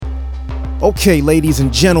Okay, ladies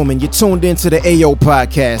and gentlemen, you're tuned into the AO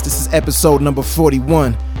podcast. This is episode number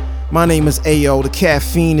 41. My name is AO. The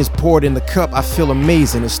caffeine is poured in the cup. I feel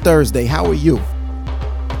amazing. It's Thursday. How are you?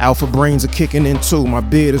 Alpha brains are kicking in too. My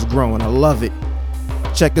beard is growing. I love it.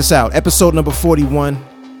 Check this out. Episode number 41.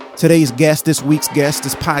 Today's guest, this week's guest,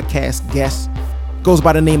 this podcast guest, goes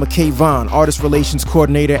by the name of Kayvon, artist relations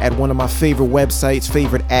coordinator at one of my favorite websites,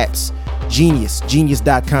 favorite apps, Genius,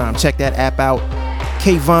 genius.com. Check that app out.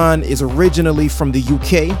 Kayvon is originally from the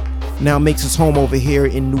UK, now makes his home over here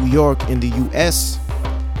in New York in the US.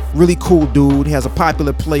 Really cool dude. He has a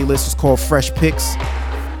popular playlist. It's called Fresh Picks.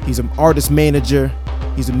 He's an artist manager.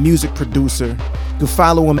 He's a music producer. You can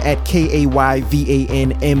follow him at KAYVANMD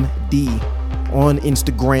on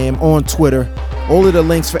Instagram, on Twitter. All of the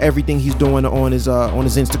links for everything he's doing on his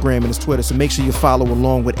Instagram and his Twitter. So make sure you follow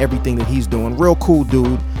along with everything that he's doing. Real cool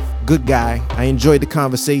dude. Good guy. I enjoyed the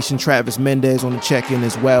conversation. Travis Mendez on the check-in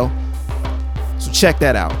as well. So check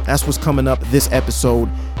that out. That's what's coming up this episode.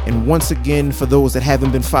 And once again, for those that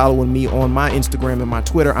haven't been following me on my Instagram and my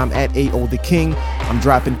Twitter, I'm at AO The King. I'm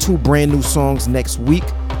dropping 2 brand new songs next week.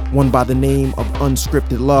 One by the name of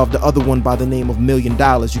Unscripted Love, the other one by the name of $1 Million.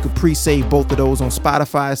 You can pre-save both of those on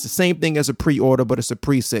Spotify. It's the same thing as a pre-order, but it's a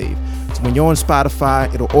pre-save. So when you're on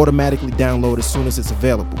Spotify, it'll automatically download as soon as it's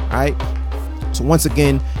available, all right? So once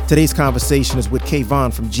again, today's conversation is with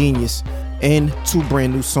Kayvon from Genius and 2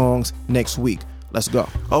 brand new songs next week. Let's go.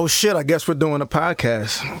 Oh shit, I guess we're doing a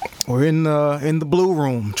podcast. We're in the blue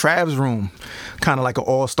room, Trav's room. Kind of like an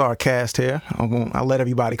all-star cast here. I'll let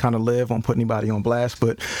everybody kind of live. I won't put anybody on blast.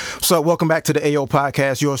 But so welcome back to the AO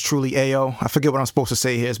podcast. Yours truly, AO. I forget what I'm supposed to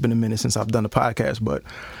say here. It's been a minute since I've done the podcast, but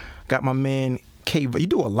got my man Kayvon. You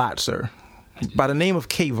do a lot, sir. By the name of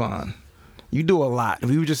Kayvon. You do a lot.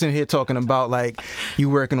 We were just in here talking about like you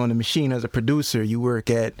working on the machine as a producer. You work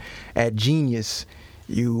at Genius.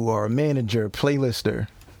 You are a manager, playlister.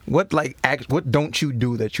 What don't you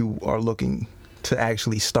do that you are looking to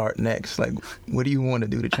actually start next? Like, what do you want to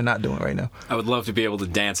do that you're not doing right now? I would love to be able to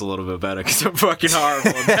dance a little bit better because I'm fucking horrible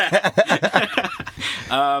at that.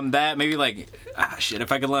 That maybe like shit.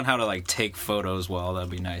 If I could learn how to like take photos well,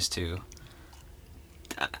 that'd be nice too.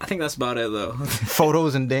 I think that's about it though.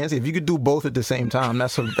 Photos and dancing. If you could do both at the same time,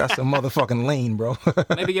 that's a motherfucking lane, bro.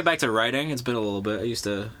 Maybe get back to writing. It's been a little bit. I used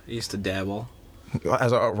to dabble.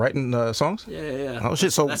 As writing songs? Yeah. Oh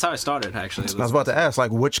shit! So that's how I started. Actually, I was about to ask,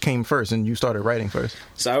 like, which came first, and you started writing first.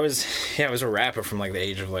 So I was a rapper from like the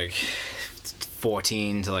age of like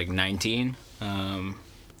 14 to like 19, and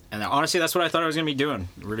honestly, that's what I thought I was gonna be doing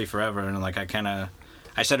really forever. And like I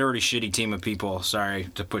said a really shitty team of people. Sorry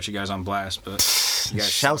to put you guys on blast, but you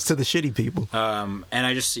guys shouts to the shitty people. And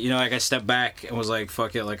I just like I stepped back and was like,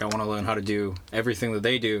 fuck it, like I want to learn how to do everything that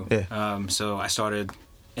they do. Yeah. So I started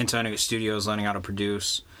interning at studios, learning how to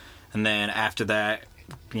produce, and then after that,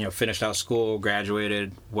 finished out school,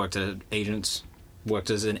 graduated, worked as an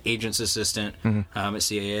agent's assistant at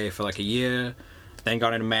CAA for like a year, then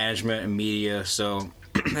got into management and media. So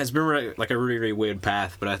it's been really, like a really, really weird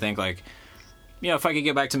path, but I think like if I could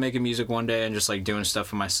get back to making music one day and just like doing stuff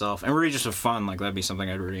for myself and really just for fun, like that'd be something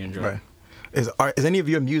I'd really enjoy. Right. Is any of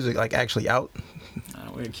your music like actually out?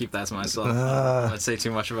 I'm gonna keep that to myself. Let's say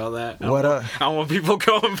too much about that. I don't want people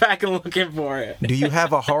going back and looking for it. Do you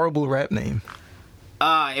have a horrible rap name?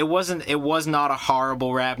 It was not a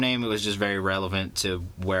horrible rap name. It was just very relevant to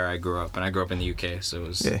where I grew up, and I grew up in the UK, so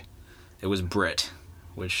it was Brit.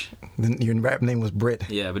 Which your rap name was Brit.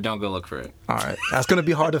 Yeah, but don't go look for it. All right, that's gonna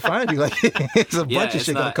be hard to find you. Like it's a bunch of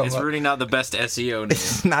shit gonna come up. It's really not the best SEO name.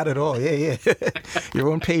 It's not at all. Yeah.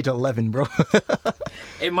 You're on page 11, bro.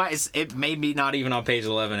 It may be not even on page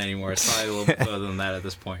 11 anymore. It's probably a little bit further than that at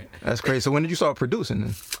this point. That's crazy. So when did you start producing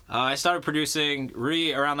then? I started producing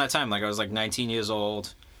really around that time. Like I was like 19 years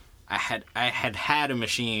old. I had a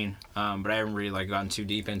machine, but I haven't really like gotten too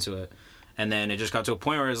deep into it. And then it just got to a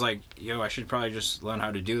point where it was like, I should probably just learn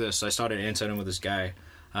how to do this. So I started interning with this guy.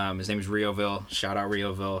 His name is Rioville. Shout out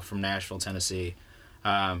Rioville from Nashville, Tennessee.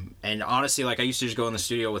 And honestly, like I used to just go in the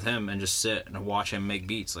studio with him and just sit and watch him make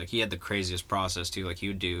beats. Like he had the craziest process too. Like he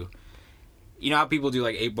would do, how people do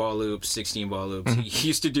like 8-bar loops, 16-bar loops. Mm-hmm. He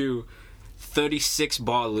used to do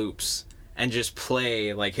 36-bar loops and just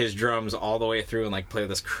play like his drums all the way through and like play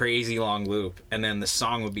this crazy long loop, and then the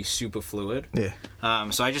song would be super fluid. Yeah.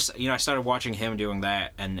 So I just I started watching him doing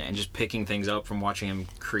that and just picking things up from watching him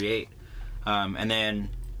create. And then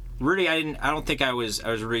really I don't think I was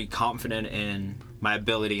really confident in my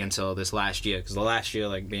ability until this last year, because the last year,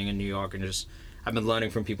 like being in New York and just I've been learning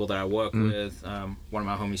from people that I work with. One of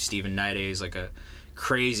my homies, Steven Nighty, is like a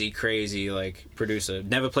crazy like producer.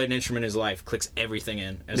 Never played an instrument in his life. Clicks everything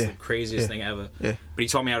in. It's the craziest thing ever. Yeah. But he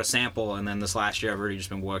taught me how to sample, and then this last year I've really just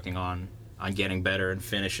been working on getting better and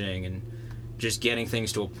finishing and just getting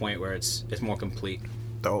things to a point where it's more complete.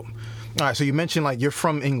 Dope. All right, so you mentioned like you're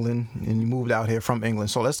from England and you moved out here from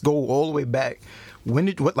England. So let's go all the way back. What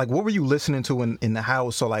were you listening to in the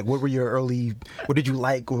house? Or like what did you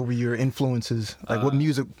like? What were your influences? Like what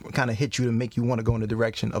music kind of hit you to make you want to go in the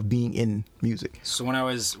direction of being in music? So when I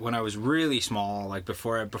was really small, like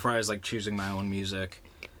before I was like choosing my own music,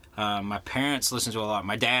 my parents listened to a lot.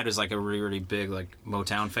 My dad was like a really big like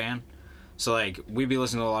Motown fan. So like we'd be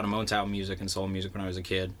listening to a lot of Motown music and soul music when I was a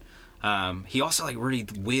kid. He also like really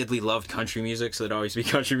weirdly loved country music, so there'd always be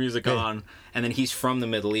country music on. And then he's from the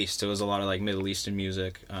Middle East, so it was a lot of like Middle Eastern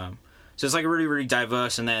music. So it's like really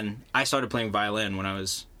diverse. And then I started playing violin when I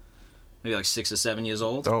was maybe like 6 or 7 years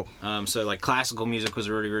old. Oh. So like classical music was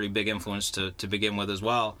a really big influence to begin with as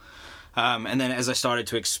well. And then as I started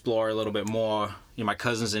to explore a little bit more, my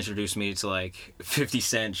cousins introduced me to like 50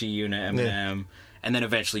 Cent, G-Unit, Eminem, and then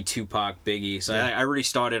eventually Tupac, Biggie. So I really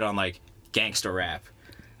started on like gangster rap.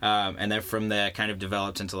 And then from there, kind of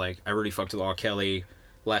developed into like I really fucked with R. Kelly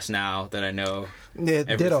less now that I know. Yeah,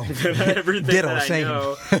 ditto. Everything ditto, that I same.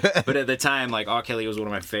 know. But at the time, like R. Kelly was one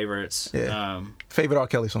of my favorites. Yeah. Favorite R.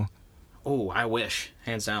 Kelly song? Oh, I Wish,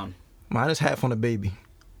 hands down. Mine is Half on a Baby.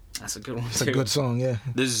 That's a good one. It's a good song, yeah.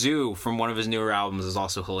 The Zoo from one of his newer albums is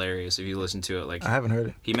also hilarious if you listen to it. Like I haven't heard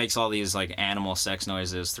it. He makes all these like animal sex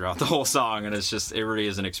noises throughout the whole song, and it really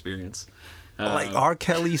is an experience. Like R.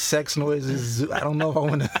 Kelly sex noises. I don't know if I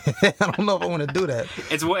want to. I don't know if I want to do that.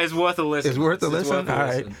 It's worth a listen. It's worth a listen. All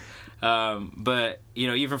right. But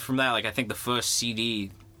even from that, like I think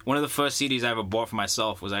one of the first CDs I ever bought for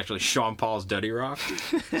myself was actually Sean Paul's Dirty Rock,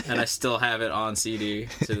 and I still have it on CD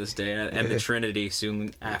to this day. And the Trinity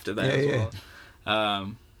soon after that as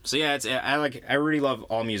well. So yeah, I really love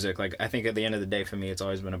all music. Like I think at the end of the day, for me, it's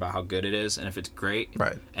always been about how good it is, and if it's great,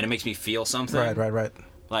 right, and it makes me feel something, right.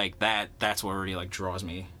 Like that's what really like draws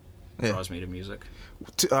me to music.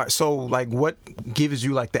 So like what gives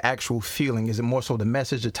you like the actual feeling? Is it more so the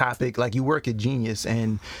message, the topic? Like you work at Genius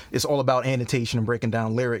and it's all about annotation and breaking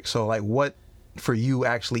down lyrics. So like what for you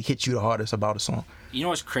actually hits you the hardest about a song? You know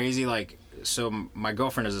what's crazy? Like so my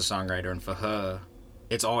girlfriend is a songwriter, and for her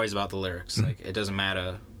it's always about the lyrics. Mm-hmm. Like it doesn't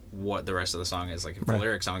matter what the rest of the song is. Like if the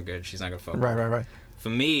lyrics aren't good, she's not gonna fuck with it. Right. For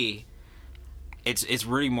me, it's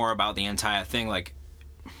really more about the entire thing. Like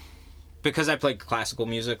because I play classical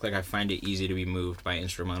music, like I find it easy to be moved by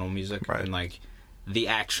instrumental music, and like the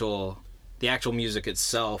actual music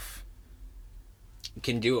itself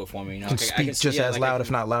can do it for me. Can speak just as loud,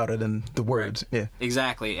 if not louder, than the words. Right. Yeah,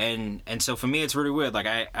 exactly. And so for me, it's really weird. Like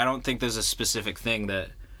I don't think there's a specific thing that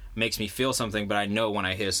makes me feel something, but I know when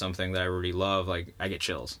I hear something that I really love, like I get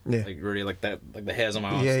chills. Yeah, like really like that, like the hairs on my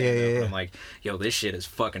arm stand up. I'm like, yo, this shit is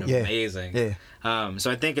fucking amazing. Yeah.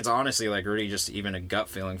 So I think it's honestly like really just even a gut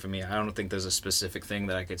feeling for me. I don't think there's a specific thing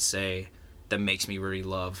that I could say that makes me really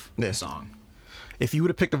love the song. If you were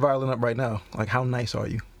to pick the violin up right now, like how nice are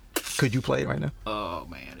you? Could you play it right now? Oh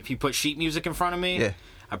man, if you put sheet music in front of me,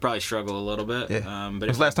 I'd probably struggle a little bit. Yeah. But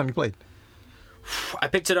when's the last time you played? I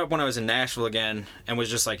picked it up when I was in Nashville again and was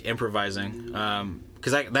just like improvising,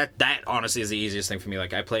 because that honestly is the easiest thing for me.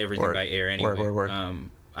 Like I play everything by ear anyway. Word.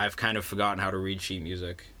 I've kind of forgotten how to read sheet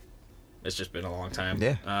music. It's just been a long time.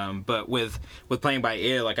 Yeah. But with playing by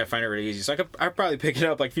ear, like I find it really easy. So I'd probably pick it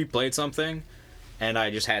up. Like if you played something, and I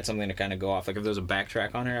just had something to kind of go off. Like if there was a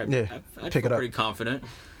backtrack on here, I'd pick feel it up. Pretty confident.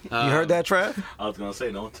 You heard that, Trav? I was gonna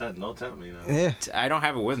say, don't tempt me now. Yeah. I don't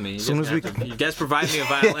have it with me. You guys provide me a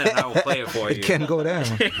violin, and I will play it for you. It can go down.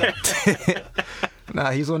 Nah,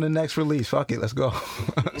 he's on the next release. Fuck it, let's go.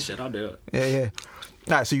 Shit, I'll do it. Yeah.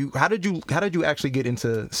 All right, so how did you actually get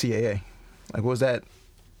into CAA? Like, what was that?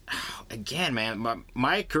 Again, man,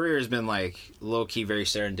 my career has been like low key, very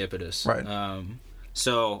serendipitous. Right.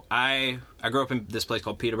 So I grew up in this place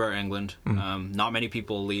called Peterborough, England. Mm-hmm. Not many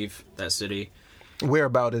people leave that city.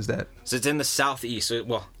 Whereabout is that? So it's in the southeast,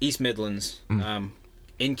 East Midlands,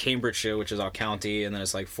 in Cambridgeshire, which is our county, and then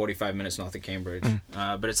it's like 45 minutes north of Cambridge.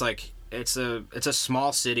 But it's like it's a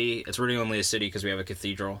small city. It's really only a city because we have a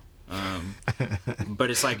cathedral.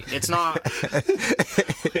 But it's like it's not.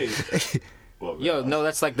 No,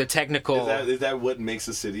 that's like the technical. Is that what makes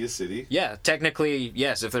a city a city? Yeah, technically,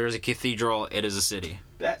 yes. If there is a cathedral, it is a city.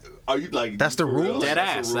 Are you like? That's the rule. Dead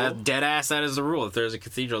ass. That is the rule. If there's a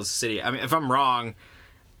cathedral, it's a city. I mean, if I'm wrong,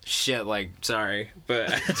 shit. Like, sorry,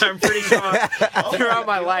 but I'm pretty sure throughout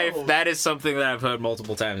my life that is something that I've heard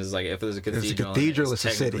multiple times. Is like if there's a cathedral, it's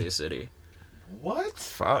technically a city. A city.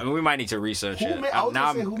 What? I mean, we might need to research Who it. made- I was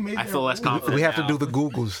Now gonna say, who made I that feel less rule? confident. We have to now. do the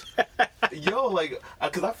Googles. Yo, like,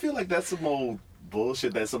 because I feel like that's some old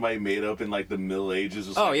bullshit that somebody made up in like the Middle Ages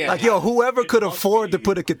or something. Oh, yeah. Like, yo, whoever could afford to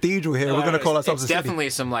put a cathedral here, we're gonna call ourselves It's a city. definitely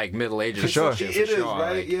some like Middle Ages For sure. shit, It for is, sure.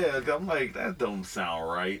 right? Like, Yeah, I'm like, that don't sound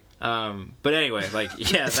right. But anyway, like,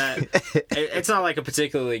 yeah, it's not like a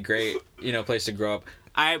particularly great, place to grow up.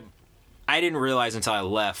 I didn't realize until I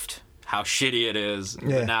left how shitty it is.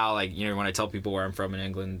 Yeah. But now, like, when I tell people where I'm from in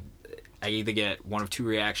England, I either get one of two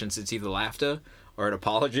reactions. It's either laughter or an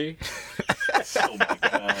apology. Oh my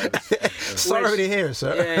god. Sorry to hear,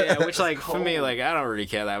 sir. Yeah, which, like, for me, like, I don't really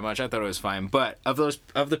care that much. I thought it was fine. But of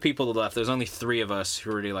the people that left, there's only 3 of us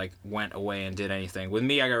who really, like, went away and did anything. With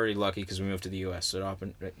me, I got really lucky because we moved to the U.S., so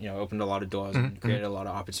it opened a lot of doors and created a lot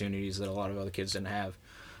of opportunities that a lot of other kids didn't have.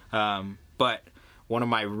 But one of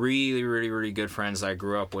my really, really, really good friends that I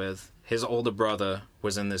grew up with, his older brother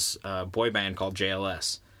was in this boy band called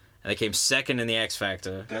JLS. And they came second in the X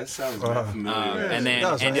Factor. That sounds familiar. And then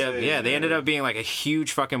That was they ended up being like a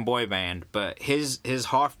huge fucking boy band. But his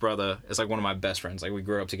half brother is like one of my best friends. Like, we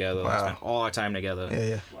grew up together, like, Wow. spent all our time together.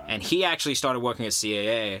 Yeah. And he actually started working at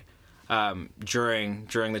CAA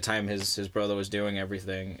during the time his brother was doing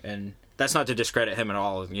everything. And that's not to discredit him at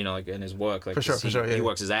all, like in his work. Like, For sure, yeah. he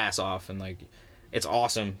works his ass off, and like, it's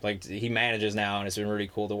awesome. Like, he manages now, and it's been really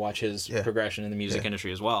cool to watch his progression in the music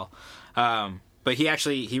industry as well. But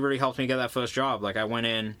he really helped me get that first job. Like, I went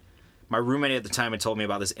in, my roommate at the time had told me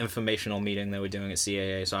about this informational meeting they were doing at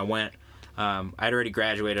CAA, so I went. I had already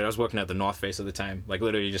graduated. I was working at the North Face at the time, like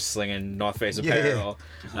literally just slinging North Face apparel,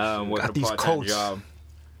 working Got a these part-time coats. job.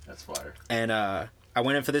 That's fire. And I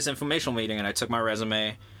went in for this informational meeting, and I took my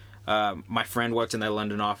resume. My friend worked in their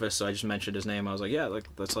London office, so I just mentioned his name. I was like, yeah, like,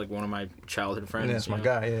 that's like one of my childhood friends. Yeah, that's my you know?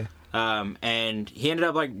 guy, yeah. And he ended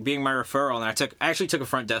up like being my referral, and I actually took a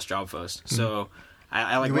front desk job first. So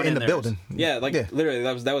I like You were went in the there. building. Yeah, like Yeah. literally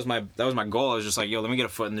that was my goal. I was just like, yo, let me get a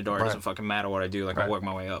foot in the door. It Right. doesn't fucking matter what I do. Like, I'll Right. work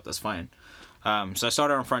my way up. That's fine. So I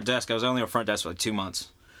started on front desk. I was only on front desk for like 2 months.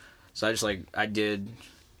 So I did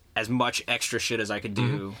as much extra shit as I could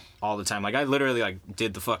do all the time. Like, I literally like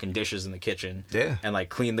did the fucking dishes in the kitchen. Yeah. And like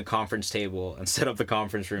cleaned the conference table and set up the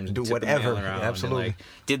conference rooms. And Do tip the whatever. mail around Yeah, absolutely. And, like,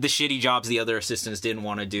 did the shitty jobs the other assistants didn't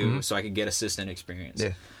want to do, so I could get assistant experience.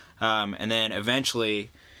 Yeah. And then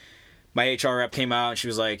eventually, my HR rep came out and she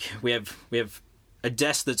was like, "We have a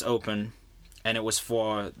desk that's open," and it was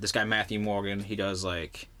for this guy Matthew Morgan. He does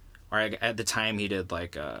like, or at the time he did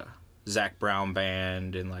like Zach Brown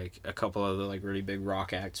Band and like a couple other like really big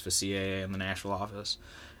rock acts for CAA in the Nashville office.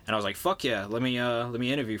 And I was like, "Fuck yeah, let me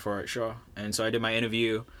interview for it, sure." And so I did my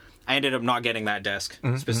interview. I ended up not getting that desk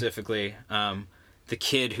specifically. The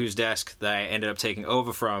kid whose desk that I ended up taking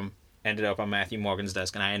over from ended up on Matthew Morgan's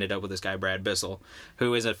desk, and I ended up with this guy Brad Bissell,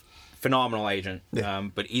 who is a phenomenal agent,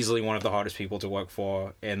 but easily one of the hardest people to work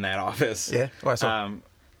for in that office. Yeah. Oh, I saw.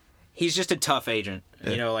 He's just a tough agent.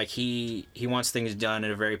 Yeah. Like he wants things done in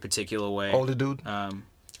a very particular way. Older dude. A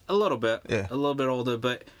little bit. Yeah. A little bit older,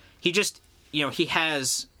 but he just, he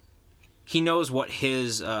knows what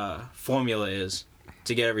his formula is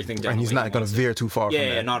to get everything done. And he's the way not he going wants to it. veer too far from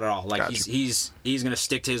Yeah, that. not at all. Like, Gotcha. he's going to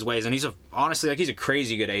stick to his ways, and he's a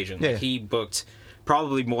crazy good agent. Like, Yeah. he booked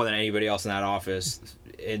probably more than anybody else in that office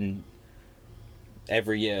in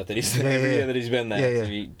every year that he's year that he's been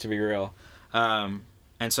there. Yeah. To be real.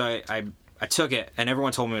 And so I took it, and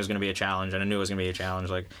everyone told me it was going to be a challenge, and I knew it was going to be a challenge.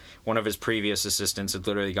 Like, one of his previous assistants had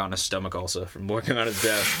literally gotten a stomach ulcer from working on his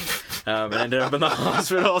desk, and ended up in the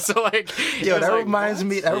hospital. So like, Yo, it was that like, reminds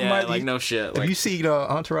me. That yeah, reminds like me. no shit. Have Like, you seen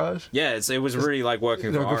Entourage? yeah, it was really like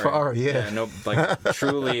working Working for Ari, yeah. No, like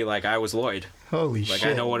truly, like I was Lloyd. Holy Like shit!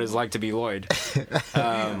 I know what it's like to be Lloyd. So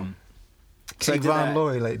I did Kayvon that.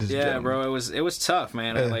 Lloyd, ladies and Yeah, gentlemen. bro, it was tough,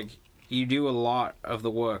 man. Yeah. Like, you do a lot of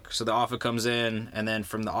the work. So the offer comes in, and then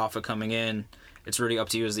from the offer coming in, it's really up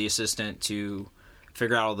to you as the assistant to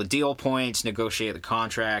figure out all the deal points, negotiate the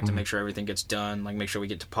contract, and make sure everything gets done. Like, make sure we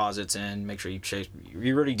get deposits in, make sure you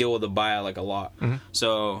really deal with the buyer like a lot.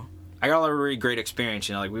 So I got a lot of really great experience.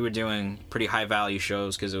 Like, we were doing pretty high value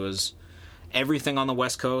shows because it was everything on the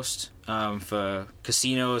West Coast, for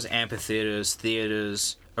casinos, amphitheaters,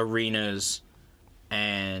 theaters, arenas,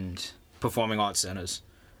 and performing arts centers.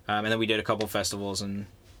 And then we did a couple festivals, and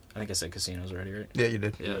I think I said casinos already, right? Yeah, you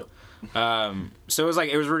did. Yeah. So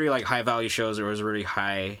it was really like high value shows. There was a really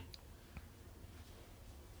high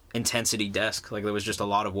intensity desk. Like, there was just a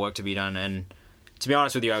lot of work to be done. And to be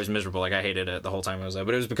honest with you, I was miserable. Like, I hated it the whole time I was there.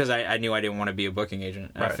 But it was because I knew I didn't want to be a booking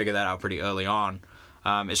agent. And I Right. figured that out pretty early on.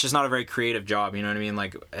 It's just not a very creative job. You know what I mean?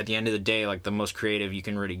 Like, at the end of the day, like, the most creative you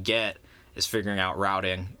can really get is figuring out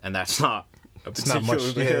routing. And that's not it's not much.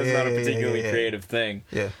 not a Yeah, particularly yeah. creative thing.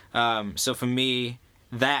 Yeah. So for me,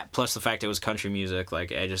 that plus the fact it was country music,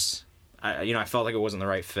 like I felt like it wasn't the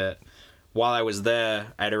right fit. While I was there,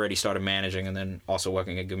 I'd already started managing and then also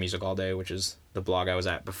working at Good Music All Day, which is the blog I was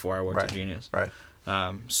at before I worked at Genius. Right.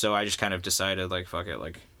 So I just kind of decided, like, fuck it,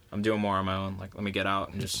 like, I'm doing more on my own. Like, let me get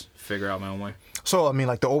out and just figure out my own way. So, I mean,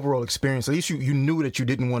 like, the overall experience, at least you knew that you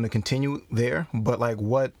didn't want to continue there, but, like,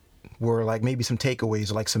 what were, like, maybe some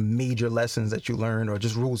takeaways or, like, some major lessons that you learned or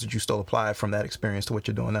just rules that you still apply from that experience to what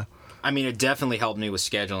you're doing now? I mean, it definitely helped me with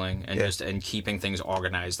scheduling and and keeping things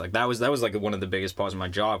organized. Like that was like one of the biggest parts of my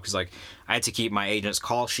job because like I had to keep my agent's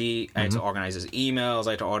call sheet, I had to organize his emails,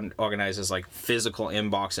 I had to organize his like physical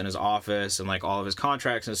inbox in his office and like all of his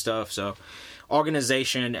contracts and stuff. So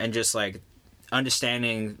organization and just like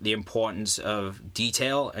understanding the importance of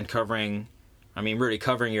detail and covering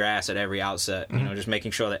your ass at every outset. You know, just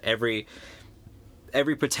making sure that every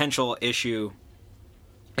potential issue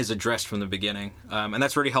is addressed from the beginning, and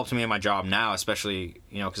that's really helped me in my job now, especially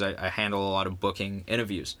because I handle a lot of booking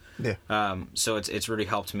interviews. Yeah. So it's really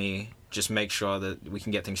helped me just make sure that we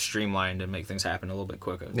can get things streamlined and make things happen a little bit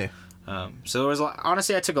quicker. Yeah. So there was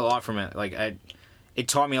honestly I took a lot from it. Like it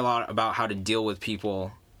taught me a lot about how to deal with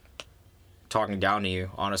people talking down to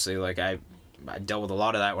you. Honestly, like I dealt with a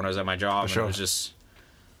lot of that when I was at my job. For sure. And it was just.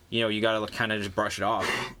 You gotta kind of just brush it off.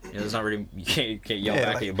 There's not really you can't yell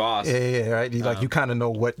back at your boss. Yeah, right. You kind of know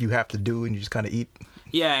what you have to do, and you just kind of eat.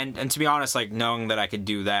 Yeah, and to be honest, like knowing that I could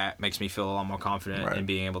do that makes me feel a lot more confident in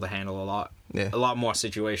being able to handle a lot more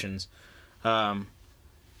situations. Yeah,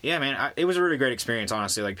 man, it was a really great experience.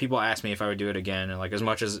 Honestly, like people ask me if I would do it again, and like as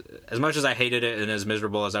much as I hated it and as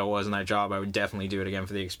miserable as I was in that job, I would definitely do it again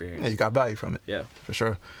for the experience. Yeah, you got value from it. Yeah, for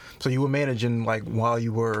sure. So you were managing like while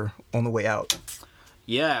you were on the way out.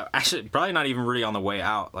 Yeah, actually, probably not even really on the way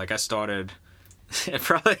out. Like, I started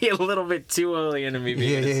probably a little bit too early into me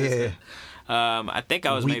being an assistant. Yeah. I think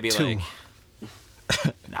I was Week maybe 2. like...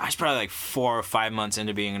 I was probably like 4 or 5 months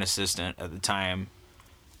into being an assistant at the time.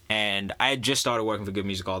 And I had just started working for Good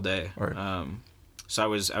Music All Day. Right. So I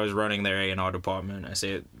was running their A&R department. I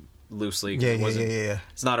say it loosely. Yeah.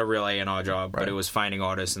 It's not a real A&R job, Right. but it was finding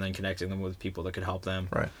artists and then connecting them with people that could help them.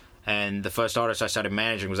 Right. And the first artist I started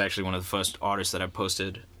managing was actually one of the first artists that I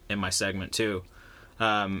posted in my segment too.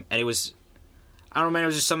 And it was, I don't know, man, it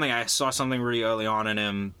was just something, I saw something really early on in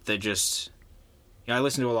him that just, I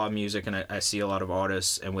listen to a lot of music and I see a lot of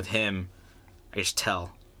artists, and with him, I just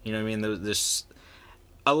tell. You know what I mean? There's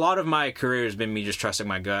a lot of my career has been me just trusting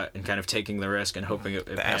my gut and kind of taking the risk and hoping it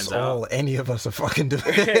pans out. That's all any of us are fucking doing.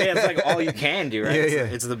 Yeah, it's like all you can do, right? Yeah.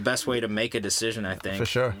 It's the best way to make a decision, I think. For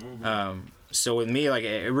sure. So with me, like,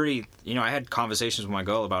 it really, I had conversations with my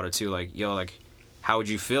girl about it too. Like, like, how would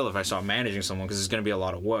you feel if I start managing someone? Because it's going to be a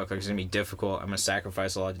lot of work. Like, it's going to be difficult. I'm going to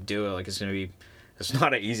sacrifice a lot to do it. Like, it's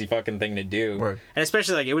not an easy fucking thing to do. Right. And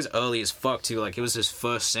especially, like, it was early as fuck too. Like, it was his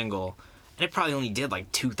first single. And it probably only did,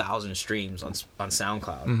 like, 2,000 streams on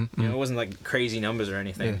SoundCloud. Mm-hmm. It wasn't, like, crazy numbers or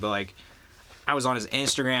anything. Yeah. But, like, I was on his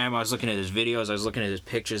Instagram. I was looking at his videos. I was looking at his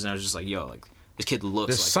pictures. And I was just like, yo, like, this kid looks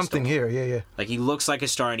There's like something a star. here, yeah. Like, he looks like a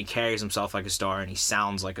star, and he carries himself like a star, and he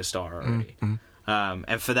sounds like a star already. Mm-hmm.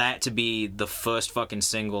 And for that to be the first fucking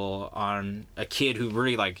single on a kid who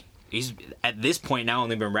really, like, he's, at this point now,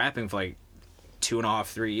 only been rapping for, like, 2.5,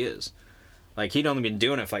 3 years. Like, he'd only been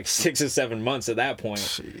doing it for, like, 6 or 7 months at that point.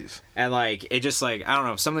 Jeez. And, like, it just, like, I don't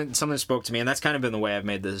know, something spoke to me, and that's kind of been the way I've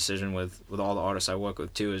made the decision with all the artists I work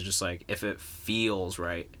with, too, is just, like, if it feels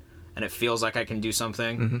right, and it feels like I can do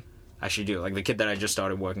something, I should do it. Like, the kid that I just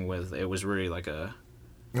started working with, it was really, like,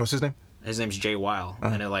 What's his name? His name's Jay Weil,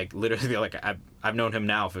 and it, like, literally, like, I've known him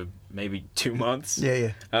now for maybe 2 months.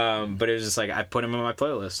 Yeah. But it was just, like, I put him in my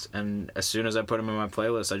playlist, and as soon as I put him in my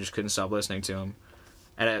playlist, I just couldn't stop listening to him.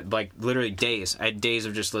 And like, literally days. I had days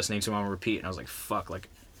of just listening to him on repeat, and I was like, fuck, like,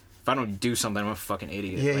 if I don't do something, I'm a fucking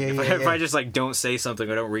idiot. If I just, like, don't say something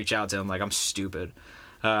or don't reach out to him, like, I'm stupid.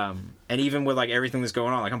 And even with, like, everything that's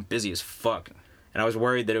going on, like, I'm busy as fuck. And I was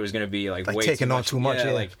worried that it was going to be, like way taking too on much. too much,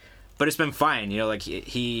 yeah. Like, but it's been fine, like,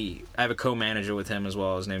 I have a co-manager with him as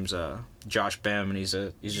well. His name's Josh Bem, and he's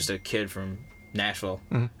just a kid from Nashville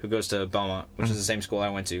who goes to Belmont, which is the same school I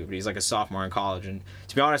went to, but he's like a sophomore in college. And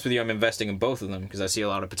to be honest with you, I'm investing in both of them because I see a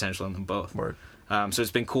lot of potential in them both. Word. So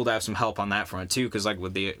it's been cool to have some help on that front too, because like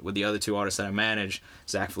with the other 2 artists that I manage,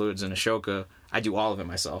 Zach Fluids and Ashoka, I do all of it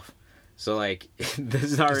myself. So like,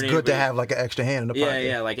 there's not It's really good to have like an extra hand in the pocket.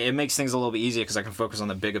 Yeah, like it makes things a little bit easier because I can focus on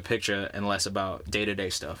the bigger picture and less about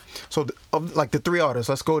day-to-day stuff. So of like the 3 artists,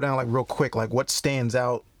 let's go down like real quick. Like what stands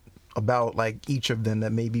out about like each of them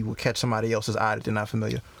that maybe will catch somebody else's eye that they're not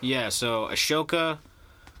familiar? Yeah, so Ashoka,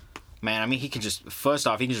 Man, I mean, he can just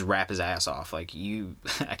rap his ass off. Like,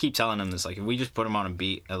 I keep telling him this, like, if we just put him on a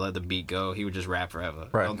beat and let the beat go, he would just rap forever.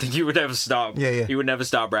 Right. I don't think he would ever stop. Yeah. He would never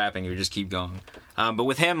stop rapping. He would just keep going. But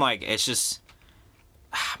with him, like, it's just,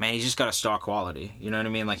 man, he's just got a star quality. You know what I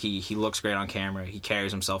mean? Like, he looks great on camera. He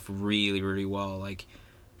carries himself really, really well. Like,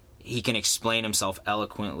 he can explain himself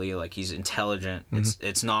eloquently. Like, he's intelligent. Mm-hmm.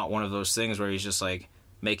 It's not one of those things where he's just, like,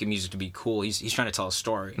 making music to be cool. He's trying to tell a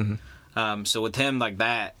story. Mm-hmm. So with him, like,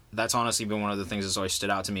 that's honestly been one of the things that's always stood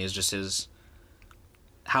out to me is just his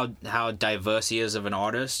how diverse he is of an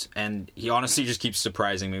artist, and he honestly just keeps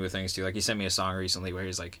surprising me with things too. Like, he sent me a song recently where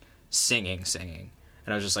he's like singing, and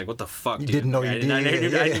I was just like, what the fuck, dude? Didn't know you did. I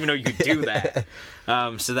didn't even know you could do that.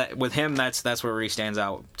 So that with him, that's where he stands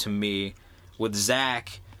out to me. With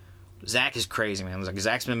Zach is crazy, man. Like,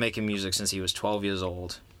 Zach's been making music since he was 12 years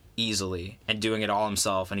old, easily, and doing it all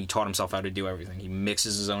himself, and he taught himself how to do everything. He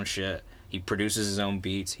mixes his own shit. He produces his own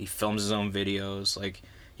beats. He films his own videos. Like,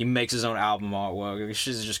 he makes his own album artwork. This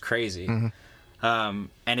shit is just crazy. Mm-hmm.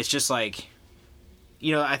 And it's just like,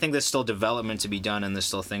 you know, I think there's still development to be done, and there's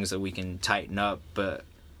still things that we can tighten up, but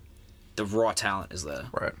the raw talent is there.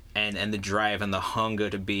 Right. And the drive and the hunger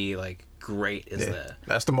to be, like, great is there.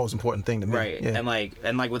 That's the most important thing to me. Right. Yeah.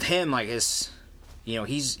 And like with him, like, it's, you know,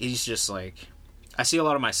 he's just like, I see a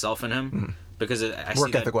lot of myself in him. Mm-hmm. Because I see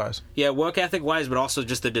work ethic wise. Yeah, work ethic wise, but also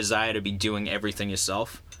just the desire to be doing everything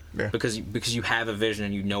yourself. Yeah. Because you have a vision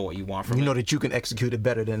and you know what you want from it. You know that you can execute it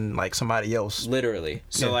better than like somebody else. Literally.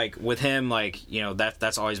 So like with him, like, you know,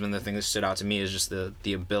 that's always been the thing that stood out to me is just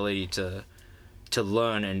the ability to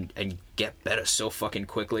learn and get better so fucking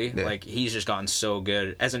quickly. Yeah. Like, he's just gotten so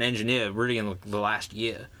good as an engineer really in the last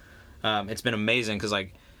year. It's been amazing because,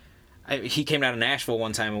 like, he came down to Nashville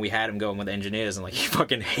one time and we had him going with engineers, and like, he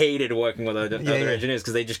fucking hated working with other engineers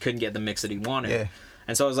because they just couldn't get the mix that he wanted. Yeah.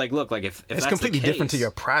 And so I was like, look, like, if it's that's completely the case, different to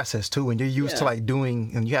your process too, and you're used to like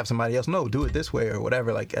doing, and you have somebody else, no, do it this way or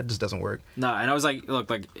whatever. Like, that just doesn't work. No, and I was like, look,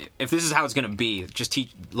 like, if this is how it's gonna be, just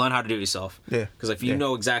learn how to do it yourself. Yeah. Because if you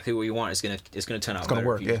know exactly what you want, it's gonna turn out better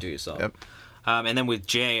work, if you do it yourself. Yep. And then with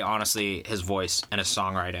Jay, honestly, his voice and his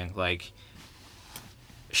songwriting, like,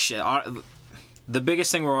 shit. The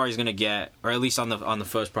biggest thing we're always gonna get, or at least on the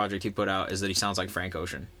first project he put out, is that he sounds like Frank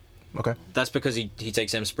Ocean. Okay. That's because he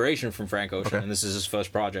takes inspiration from Frank Ocean, and this is his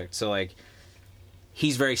first project. So, like,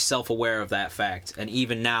 he's very self-aware of that fact, and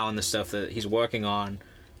even now in the stuff that he's working on,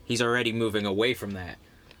 he's already moving away from that.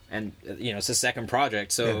 And, you know, it's his second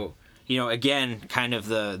project, so you know, again, kind of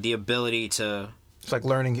the ability to. It's like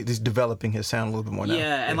learning, he's developing his sound a little bit more now.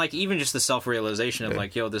 Yeah, and like even just the self-realization of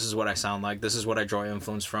like, yo, this is what I sound like. This is what I draw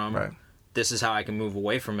influence from. Right. This is how I can move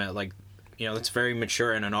away from it. Like, you know, it's very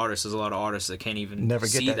mature in an artist. There's a lot of artists that can't even never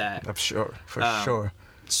get see that. I'm sure, for Um, sure.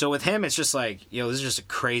 So with him, it's just like, you know, there's just a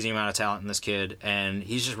crazy amount of talent in this kid, and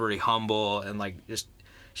he's just really humble and like just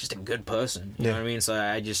a good person. You know what I mean? So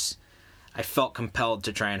I felt compelled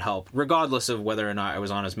to try and help, regardless of whether or not I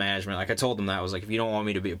was on his management. Like, I told him that, I was like, if you don't want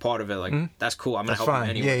me to be a part of it, like, that's cool. I'm gonna help him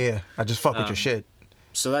anyway. Yeah. I just fuck with your shit.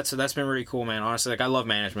 So that's been really cool, man. Honestly, like, I love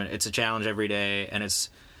management. It's a challenge every day, and it's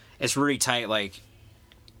really tight. Like,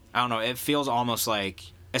 I don't know. It feels almost like,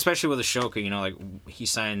 especially with Ashoka, you know, like, he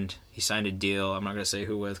signed a deal. I'm not gonna say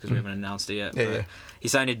who with because we haven't announced it yet. But he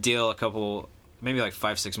signed a deal a couple, maybe like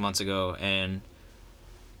 5-6 months ago, and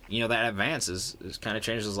you know, that advance is kind of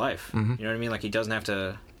changed his life. You know what I mean? Like, he doesn't have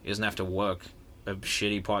to work a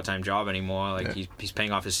shitty part-time job anymore. Like, he's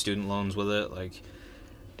paying off his student loans with it. Like,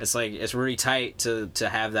 it's really tight to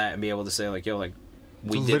have that and be able to say, like, yo, like,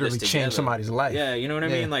 we did literally this together. change somebody's life. Yeah, you know what I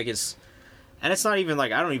mean? Like, it's not even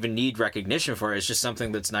like, I don't even need recognition for it. It's just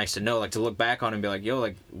something that's nice to know, like, to look back on and be like, yo,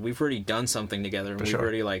 like, we've already done something together, and we've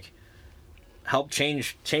already like helped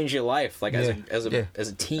change your life, like, as a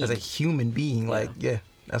team, as a human being. Like,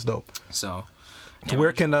 that's dope. So,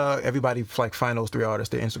 where can everybody like find those 3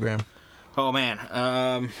 artists? Their Instagram. Oh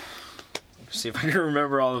man, see if I can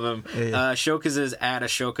remember all of them. Ashoka's is at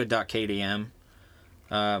ashoka.kdm.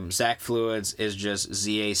 Zach Fluids is just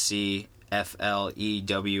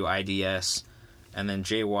ZACFLEWIDS, and then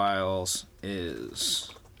Jay Wiles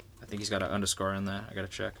is, I think he's got an underscore in there. I gotta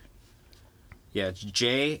check. Yeah, it's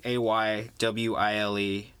JAYWILE_.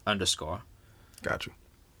 Got you.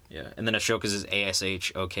 Yeah, and then Ashoka's is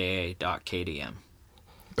ASHOKA.KDM.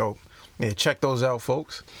 Dope. Yeah, check those out,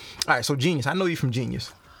 folks. All right, so Genius. I know you from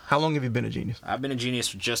Genius. How long have you been a Genius? I've been a Genius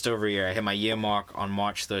for just over a year. I hit my year mark on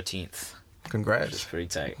March 13th. Congrats. Which is pretty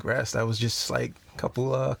tight. Congrats. That was just like a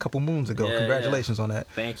couple moons ago. Yeah, Congratulations on that.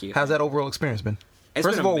 Thank you. How's that overall experience been?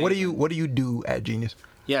 First of all, what do you do at Genius?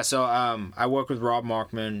 Yeah, so I work with Rob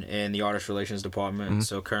Markman in the artist relations department.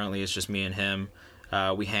 So currently it's just me and him.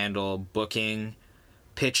 We handle booking,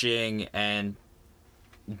 pitching and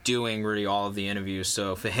doing really all of the interviews.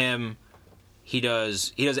 So for him, he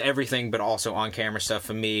does everything, but also on camera stuff.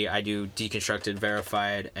 For me, I do deconstructed,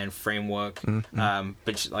 verified, and framework.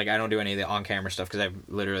 But like, I don't do any of the on camera stuff because I have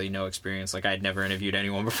literally no experience. Like, I had never interviewed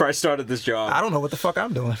anyone before I started this job. I don't know what the fuck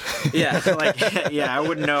I'm doing. Yeah, like, yeah, I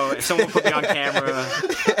wouldn't know if someone put me on camera.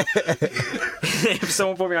 If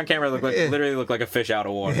someone put me on camera, literally look like a fish out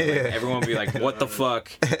of water. Like, everyone would be like, "What the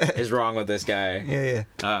fuck is wrong with this guy?" Yeah.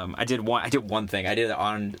 I did one thing. I did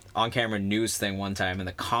an on camera news thing one time, and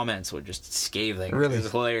the comments were just scathing. Really? It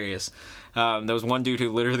was hilarious. There was one dude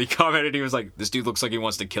who literally commented. He was like, "This dude looks like he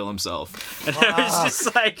wants to kill himself," and I was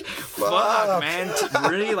just like, "Fuck, man,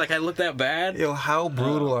 really? Like, I look that bad?" Yo, how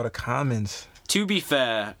brutal are the comments? To be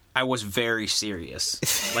fair, I was very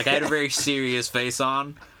serious. Like, I had a very serious face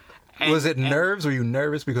on. Was it nerves? Were you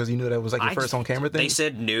nervous because you knew that was like your first on camera thing? They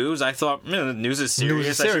said news. I thought, news is serious. News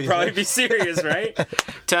is I should serious, probably right? be serious, right?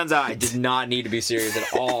 Turns out I did not need to be serious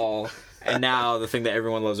at all. And now the thing that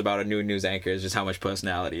everyone loves about a new news anchor is just how much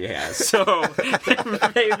personality he has. So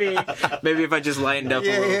maybe if I just lightened up a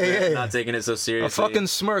little bit, not taking it so A seriously. fucking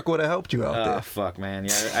smirk would have helped you out Oh, there. fuck, man.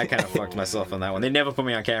 Yeah, I kind of fucked myself on that one. They never put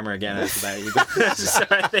me on camera again after that either. So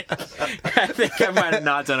I think I might have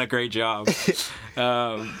not done a great job.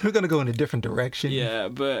 We're gonna go in a different direction. Yeah,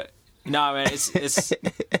 but no, man, it's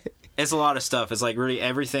a lot of stuff. It's like really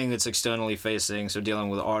everything that's externally facing. So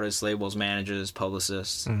dealing with artists, labels, managers,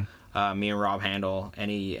 publicists. Me and Rob handle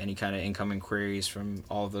any kind of incoming queries from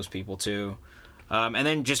all of those people too. And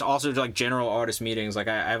then just also like general artist meetings. Like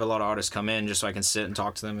I have a lot of artists come in just so I can sit and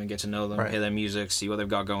talk to them and get to know them, Right. hear their music, see what they've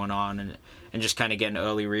got going on, and just kind of get an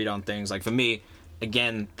early read on things. Like for me,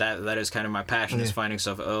 again, that is kind of my passion, is finding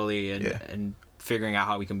stuff early and figuring out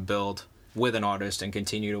how we can build with an artist and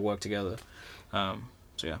continue to work together. So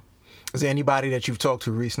yeah. Is there anybody that you've talked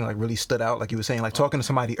to recently like really stood out? Like you were saying, like talking to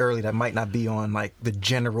somebody early that might not be on like the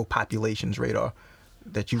general population's radar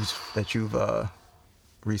that you've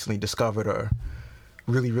recently discovered or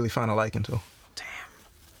really found a liking to?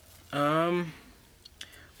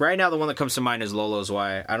 Right now, the one that comes to mind is Lolo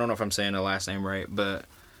Zwei. I don't know if I'm saying her last name right, but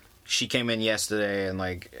she came in yesterday and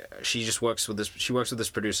like she works with this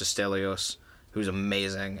producer Stelios, who's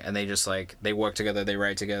amazing, and they work together, they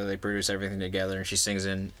write together, they produce everything together, and she sings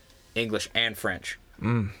in English and French,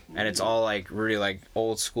 and it's all like really like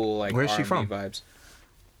old school like Where's she R&B from? vibes.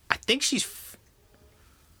 I think she's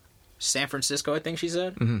San Francisco. I think she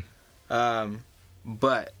said.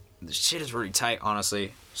 But the shit is really tight,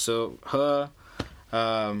 honestly. So her,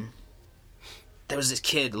 there was this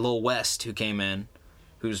kid Lil West who came in,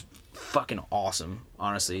 who's fucking awesome,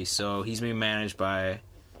 honestly. So he's being managed by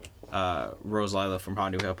Rose Lila from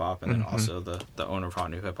Hot New Hip Hop, and then also the owner of Hot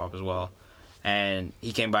New Hip Hop as well. And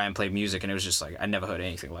he came by and played music, and it was just like I never heard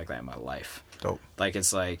anything like that in my life. Dope. Like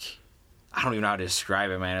it's like I don't even know how to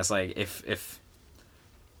describe it, man. It's like if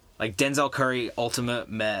like Denzel Curry Ultimate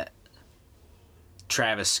met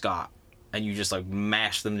Travis Scott, and you just like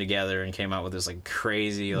mashed them together and came out with this like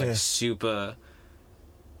crazy like super.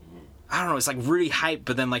 I don't know. It's like really hype,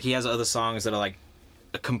 but then like he has other songs that are like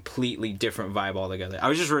a completely different vibe altogether. I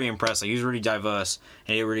was just really impressed. Like he was really diverse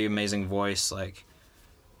and he had a really amazing voice. Like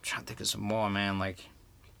I'm trying to think of some more, man. Like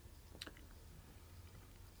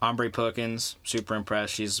Ombre Perkins, super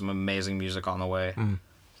impressed. She's some amazing music on the way.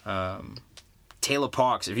 Taylor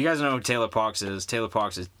Parks. If you guys know who Taylor Parks is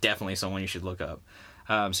definitely someone you should look up.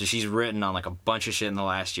 So she's written on like a bunch of shit in the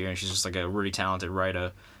last year, and she's just like a really talented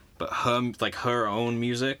writer. But her own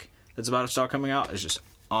music that's about to start coming out is just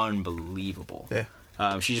unbelievable.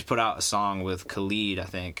 Yeah. She just put out a song with Khalid, I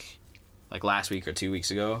think, like last week or 2 weeks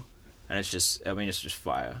ago, and it's just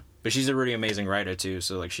fire. But she's a really amazing writer too,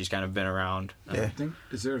 so like she's kind of been around. Yeah.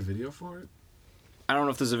 Is there a video for it? I don't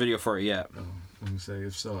know if there's a video for it yet. Oh, let me say,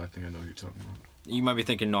 if so, I think I know what you're talking about. You might be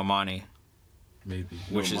thinking Normani, Maybe.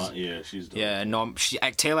 which is yeah, she's dope.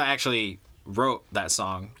 yeah. Taylor actually wrote that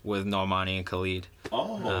song with Normani and Khalid.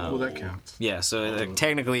 Oh, Well, that counts. Yeah, so it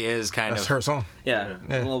technically is kind That's of her song. yeah,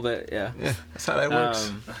 Yeah. a little bit, yeah. Yeah, that's how that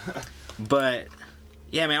works. But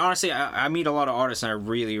yeah, man, honestly, I meet a lot of artists, and I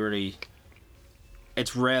really,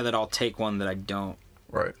 it's rare that I'll take one that I don't,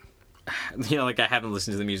 Right. you know, like I haven't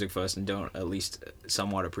listened to the music first and don't at least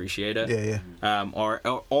somewhat appreciate it. Yeah. Or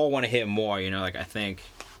want to hear more, you know, like I think.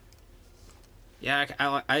 Yeah,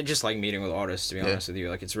 I just like meeting with artists, to be honest with you.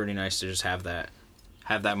 Like it's really nice to just have that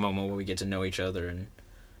moment where we get to know each other and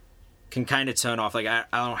can kind of turn off. Like I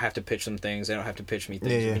don't have to pitch them things. They don't have to pitch me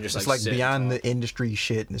things. Yeah, We yeah. can just It's like like sit beyond and the talk. industry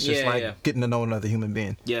shit. It's just Yeah, like yeah. getting to know another human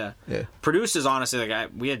being. Yeah. Yeah. Producers, honestly, like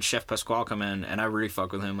we had Chef Pasquale come in, and I really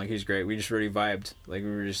fuck with him. Like he's great. We just really vibed. Like we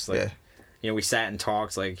were just like, Yeah. you know, we sat and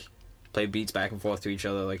talked. Like play beats back and forth to each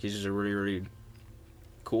other. Like he's just a really, really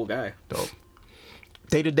cool guy. Dope.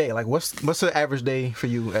 Day to day, like what's the average day for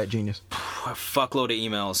you at Genius? A fuckload of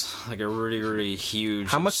emails, like a really, really huge.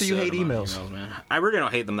 How much do you hate absurd amount emails? of man? I really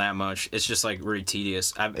don't hate them that much. It's just like really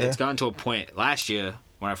tedious. It's gotten to a point. Last year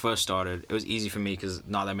when I first started, it was easy for me because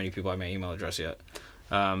not that many people had my email address yet.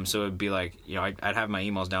 So it'd be like, you know, I'd have my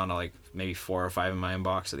emails down to like maybe 4 or 5 in my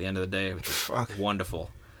inbox at the end of the day, which is wonderful.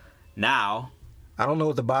 Now, I don't know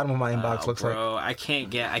what the bottom of my inbox looks like. bro, I can't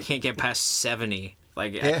get past 70.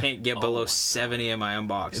 Like Yeah. I can't get below 70 in my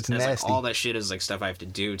inbox. It's and nasty. like all that shit is like stuff I have to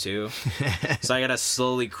do too. So I gotta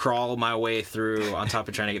slowly crawl my way through on top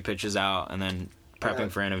of trying to get pictures out and then prepping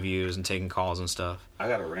for interviews and taking calls and stuff. I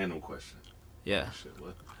got a random question. Yeah. Shit,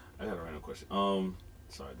 what? I got a random question.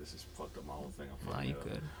 Sorry, this is fucked up my whole thing. I'm Nah, fucking you it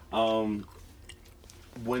up. good.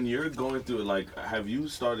 When you're going through it, like, have you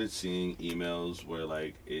started seeing emails where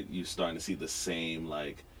like you starting to see the same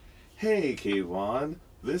like, hey Kayvon,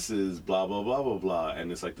 this is blah blah blah blah blah,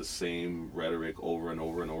 and it's like the same rhetoric over and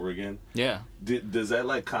over and over again? Yeah. Does that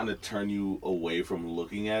like kind of turn you away from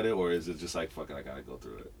looking at it, or is it just like fuck it, I gotta go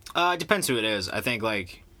through it? It depends who it is. I think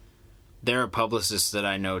like there are publicists that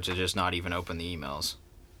I know to just not even open the emails.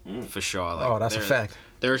 For sure. Like, Oh, that's a fact.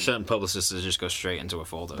 There are certain publicists that just go straight into a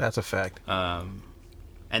folder. That's a fact.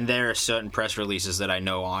 And there are certain press releases that I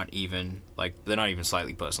know aren't even like they're not even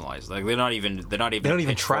slightly personalized. Like they're not even They don't a even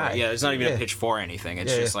pitch try. For, yeah, it's not even Yeah. a pitch for anything.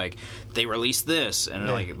 It's Yeah, just yeah. like they released this, and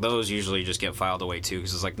Yeah. like those usually just get filed away too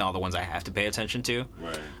because it's like not the ones I have to pay attention to.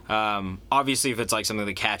 Right. Obviously, if it's like something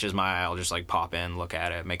that catches my eye, I'll just like pop in, look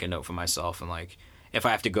at it, make a note for myself, and like if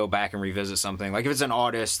I have to go back and revisit something, like if it's an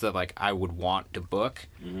artist that like I would want to book,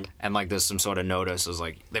 and like there's some sort of notice is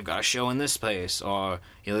like they've got a show in this place, or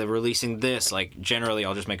you know they're releasing this, like generally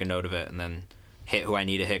I'll just make a note of it and then hit who I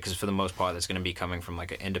need to hit because for the most part that's going to be coming from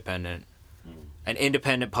like an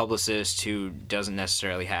independent publicist who doesn't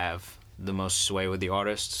necessarily have the most sway with the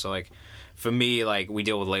artist. So like for me, like we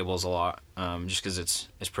deal with labels a lot, just because it's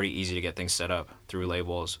pretty easy to get things set up through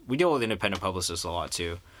labels. We deal with independent publicists a lot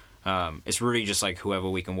too. It's really just like whoever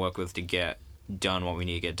we can work with to get done what we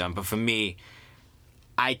need to get done. But for me,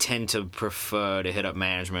 I tend to prefer to hit up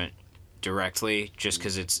management directly just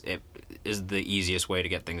because it is the easiest way to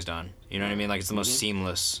get things done. You know what I mean? Like it's the most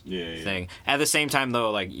seamless thing. At the same time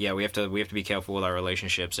though, like yeah, we have to be careful with our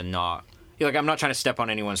relationships and not. Like I'm not trying to step on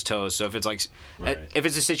anyone's toes. So if it's like, if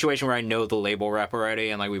it's a situation where I know the label rep already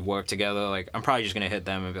and like we've worked together, like I'm probably just gonna hit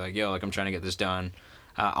them and be like, yo, like I'm trying to get this done.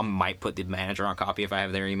 I might put the manager on copy if I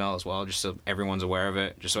have their email as well, just so everyone's aware of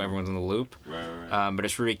it, just so everyone's in the loop. Right. But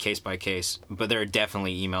it's really case by case. But there are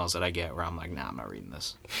definitely emails that I get where I'm like, nah, I'm not reading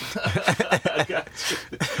this. I got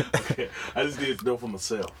you. Okay. I just need to know for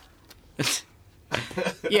myself.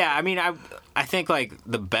 Yeah, I mean, I think like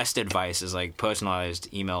the best advice is like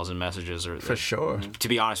personalized emails and messages are For sure. to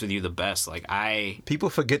be honest with you, the best. Like People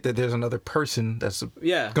forget that there's another person that's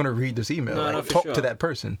gonna read this email. No, Like, no, for talk sure. to that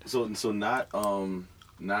person. So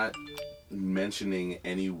not mentioning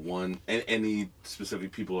any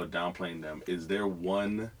specific people or downplaying them. Is there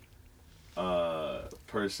one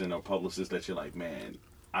person or publicist that you're like, man,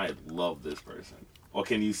 I love this person? Or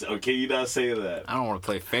can you not say that? I don't want to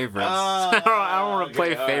play favorites. I don't want to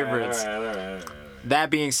play favorites. All right.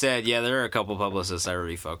 That being said, yeah, there are a couple publicists I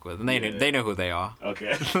really fuck with, and they know who they are.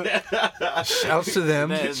 Okay. Shouts to them.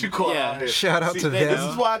 Then- Get you caught yeah. out here. Shout out See, to this them.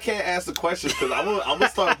 is why I can't ask the questions, because I'm gonna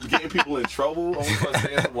start getting people in trouble. I'm gonna start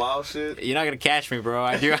saying some wild shit. You're not gonna catch me, bro.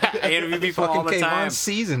 I interview people all Fucking the time. Kayvon's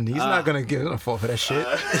seasoned. He's not gonna get a fall for that shit.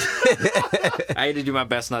 I had to do my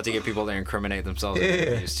best not to get people to incriminate themselves in Yeah.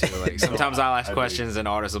 interviews too. Like sometimes I'll ask I questions and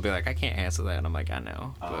artists will be like, "I can't answer that," and I'm like, "I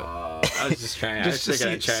know." But I was just trying. Just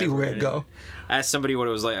to see where it go. I asked somebody what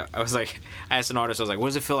it was like. I asked an artist. I was like, "What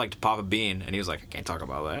does it feel like to pop a bean?" And he was like, "I can't talk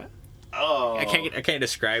about that. Oh, I can't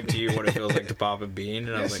describe to you what it feels like to pop a bean."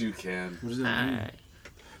 And I was yes, like, you can. What does that mean? "Alright."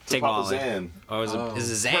 Take Papa Molly. Zan. Oh, is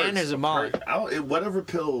it Xan or is it Molly? Whatever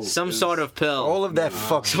pill. Some sort of pill. All of that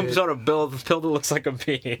fuck Some shit. sort of pill that looks like a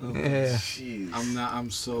bean. Yeah. Jeez. I'm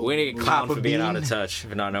so. We need to clown Papa for being bean. out of touch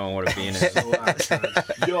for not knowing what a bean is. so out of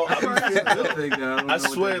touch. Yo, I I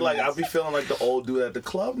swear, like I be feeling like the old dude at the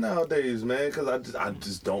club nowadays, man, because I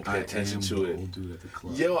just don't pay attention to it. Old dude at the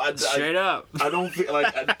club. Yo, Straight up. I don't feel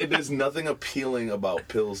like there's nothing appealing about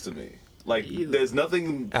pills to me. Like there's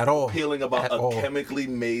nothing At all. appealing about At a all. chemically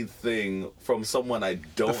made thing from someone I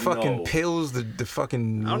don't The fucking know. pills, the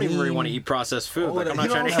fucking. I don't even really lean- want to eat processed food. Oh, Like I'm you not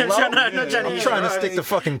trying to. don't- I'm not trying Yeah, to I'm eat trying to it. stick to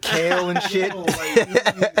fucking kale and shit.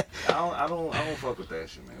 I don't fuck with that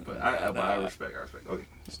shit, man. But I respect. Okay.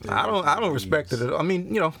 I don't respect it at all. I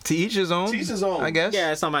mean, to each his own. To each his own. I guess.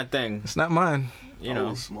 Yeah, it's not my thing. It's not mine. You I know.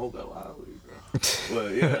 will smoke a lot of weed, bro.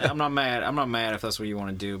 But yeah. I'm not mad. I'm not mad if that's what you want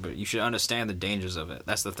to do, but you should understand the dangers of it.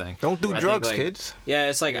 That's the thing. Don't do I think, drugs, like, kids. Yeah,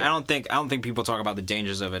 it's like I don't think people talk about the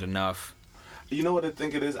dangers of it enough. You know what I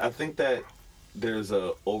think it is? I think that there's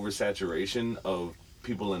a oversaturation of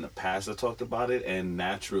people in the past that talked about it, and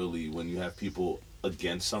naturally, when you have people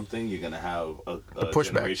against something, you're gonna have a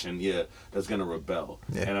pushback. generation, that's gonna rebel.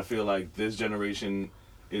 Yeah. And I feel like this generation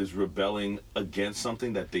is rebelling against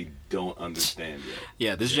something that they don't understand yet.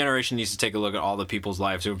 Yeah, this generation needs to take a look at all the people's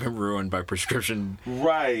lives who have been ruined by prescription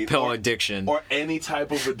Right. pill addiction. Or any type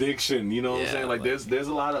of addiction. You know what I'm Yeah, saying? Like there's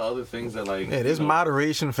a lot of other things that like Yeah, there's you know,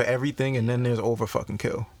 moderation for everything, and then there's over fucking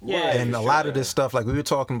kill. Yeah, and for a lot sure. of this stuff, like we were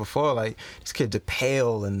talking before, like these kids are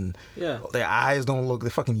pale and Yeah. their eyes don't look, they're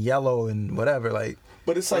fucking yellow and whatever. Like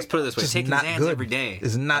But it's Let's like put it this way: just taking not Xans good. every day,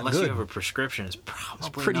 It's not unless good. you have a prescription, is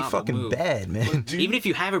probably pretty not the fucking move. bad, man. Even if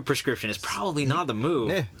you have a prescription, it's probably not the move.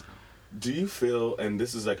 Yeah, do you feel, and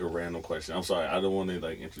this is like a random question, I'm sorry, I don't want to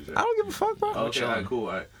like interject. I don't give a fuck, bro. Okay, all right, cool.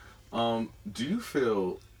 All right. Do you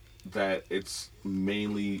feel that it's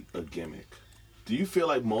mainly a gimmick? Do you feel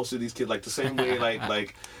like most of these kids, like the same way,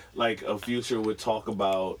 like a Future would talk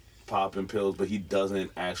about popping pills, but he doesn't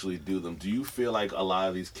actually do them? Do you feel like a lot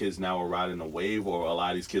of these kids now are riding a wave, or a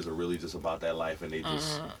lot of these kids are really just about that life and they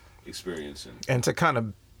just experiencing? And to kind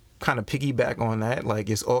of piggyback on that, like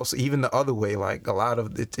it's also even the other way. Like a lot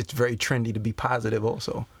of it's very trendy to be positive,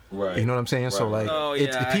 also. Right. You know what I'm saying? So Right. like, Oh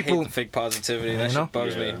it's yeah, people. I hate the fake positivity. You That know? shit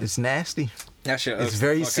bugs Yeah. me. It's nasty. That shit. It's irks the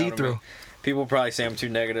very fuck out of me. see-through. People probably say I'm too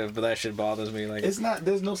negative, but that shit bothers me. Like It's not.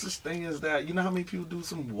 There's no such thing as that. You know how many people do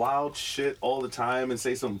some wild shit all the time and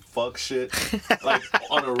say some fuck shit like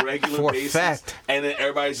on a regular For a basis, fact. and then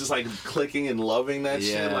everybody's just like clicking and loving that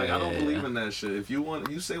shit. Yeah, Like I don't yeah, believe yeah. in that shit. If you want,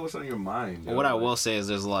 you say what's on your mind. But what I will say is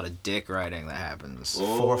there's a lot of dick riding that happens.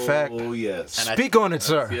 For a fact. Oh yes. And I- Speak on it,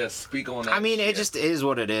 sir. Yes. Speak on that. I mean, it shit. just is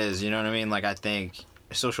what it is. You know what I mean? Like, I think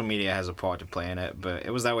social media has a part to play in it, but it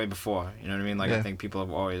was that way before. You know what I mean? Like, Yeah. I think people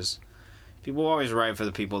always write for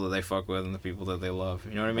the people that they fuck with and the people that they love.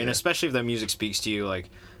 You know what I mean? Yeah. Especially if their music speaks to you. Like,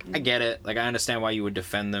 I get it. Like, I understand why you would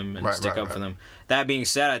defend them and Right, stick right, up for right. them. That being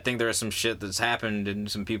said, I think there is some shit that's happened and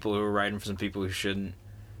some people who are writing for some people who shouldn't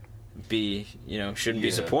be, shouldn't be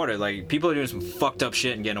Yeah. supported. Like, people are doing some fucked up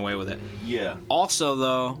shit and getting away with it. Yeah. Also,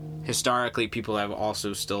 though, historically, people have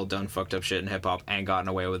also still done fucked up shit in hip hop and gotten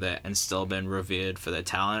away with it and still been revered for their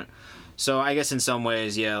talent. So I guess in some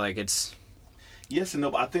ways, yeah, like it's. Yes and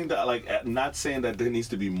no. But I think that like not saying that there needs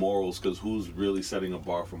to be morals, because who's really setting a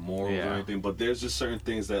bar for morals Yeah. or anything. But there's just certain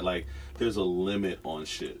things that like there's a limit on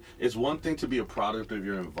shit. It's one thing to be a product of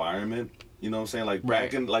your environment. You know what I'm saying? Like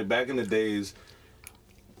back in the days.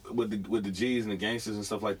 With the G's and the gangsters and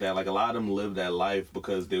stuff like that, like a lot of them lived that life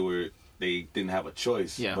because they didn't have a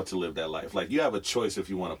choice but to live that life. Like you have a choice if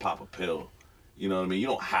you want to pop a pill. You know what I mean? You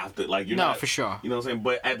don't have to like you're No, not for sure. You know what I'm saying?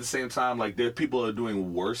 But at the same time, like there are people that are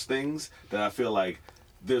doing worse things that I feel like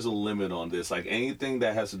there's a limit on this. Like anything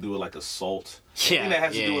that has to do with like assault, anything that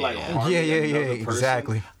has to do with like harming another person,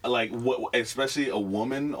 exactly. Like what, especially a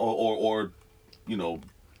woman or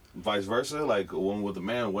vice versa, like a woman with a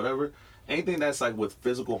man or whatever. Anything that's like with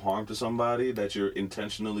physical harm to somebody that you're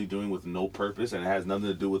intentionally doing with no purpose and it has nothing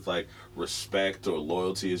to do with like respect or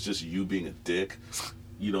loyalty, it's just you being a dick,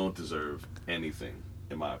 you don't deserve anything,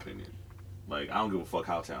 in my opinion. Like, I don't give a fuck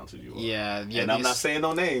how talented you are. Yeah. And I'm not saying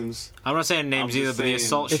no names. I'm not saying names I'm either, just but the saying-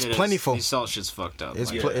 assault It's shit plentiful. The assault shit's fucked up.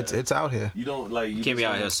 It's Like, it's out here. You don't like you can't be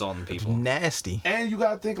out here assaulting people. Nasty. And you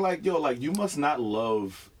gotta think like, yo, like you must not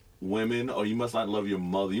love women, or you must not love your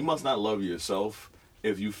mother. You must not love yourself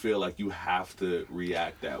if you feel like you have to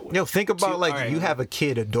react that way. Yo, think about like alright. you have a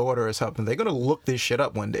kid, a daughter, or something. They're gonna look this shit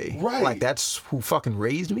up one day. Right. Like that's who fucking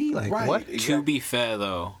raised me. Like Right. what? To be fair,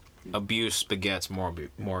 though, abuse begets more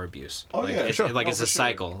abuse. Oh, like, yeah, it's, sure. like Oh, it's for a sure.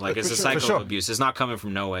 cycle. Like it's For a sure. cycle For sure. of abuse. It's not coming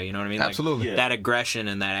from nowhere. You know what I mean? Like, Absolutely. Yeah. That aggression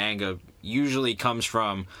and that anger usually comes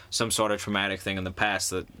from some sort of traumatic thing in the past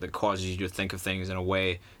that causes you to think of things in a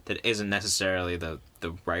way that isn't necessarily the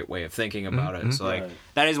right way of thinking about it. So like Right.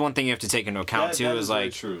 that is one thing you have to take into account That- too. that Is is very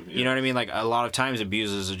like true, yeah. you know what I mean? Like a lot of times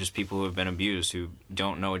abusers are just people who have been abused who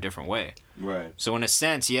don't know a different way. Right. So in a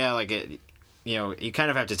sense, yeah, like it. You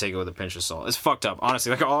kind of have to take it with a pinch of salt. It's fucked up,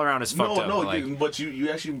 honestly. Like all around, it's fucked up. No, but, like, but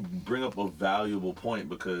you actually bring up a valuable point,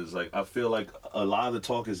 because like I feel like a lot of the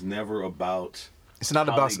talk is never about. It's not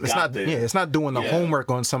how about. they It's got not. there. Yeah. It's not doing the Yeah.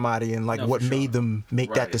 homework on somebody and like No, what for sure. made them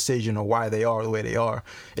make Right. that decision or why they are the way they are.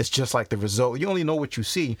 It's just like the result. You only know what you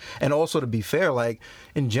see. And also, to be fair, like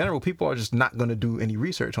in general, people are just not going to do any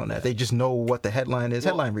research on that. They just know what the headline is.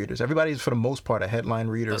 Headline readers. Everybody's for the most part a headline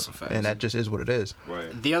reader, That's a fact. and that just is what it is.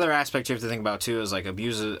 Right. the other aspect you have to think about too is like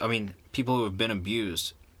abusers. I mean, people who have been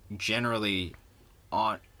abused generally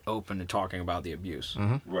aren't open to talking about the abuse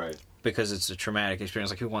Right. because it's a traumatic experience.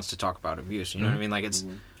 Like, who wants to talk about abuse? You know what I mean? Like, it's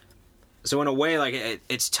so in a way, like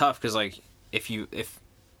it's tough because like if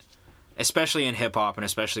especially in hip hop and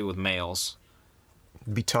especially with males.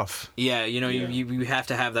 Be tough. Yeah, you know, Yeah. You have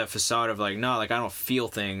to have that facade of like, no, like I don't feel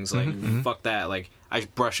things, like fuck that, like I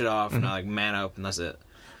just brush it off and I like man up and that's it.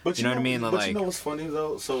 But You know what I mean? But Like- you know what's funny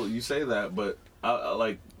though? So you say that, but I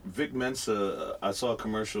like Vic Mensa. I saw a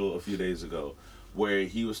commercial a few days ago where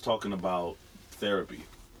he was talking about therapy,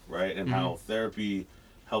 right, and how therapy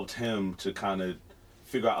helped him to kind of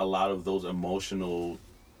figure out a lot of those emotional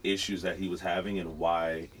issues that he was having and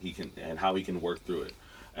why he can and how he can work through it.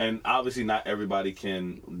 And obviously, not everybody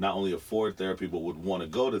can not only afford therapy but would want to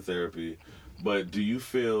go to therapy. But do you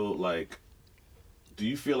feel like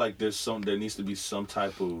there needs to be some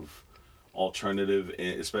type of alternative,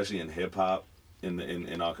 especially in hip hop,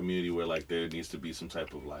 in our community, where like there needs to be some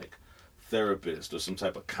type of like therapist or some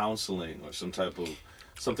type of counseling or some type of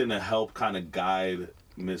something to help kind of guide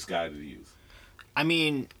misguided youth? I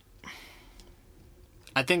mean,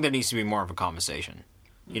 I think there needs to be more of a conversation.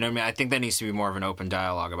 You know what I mean? I think there needs to be more of an open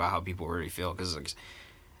dialogue about how people really feel. Because like,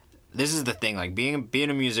 this is the thing. Like being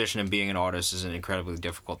a musician and being an artist is an incredibly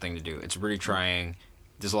difficult thing to do. It's really trying.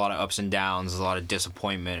 There's a lot of ups and downs. There's a lot of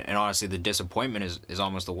disappointment. And honestly, the disappointment is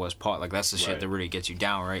almost the worst part. Like that's the shit Right. that really gets you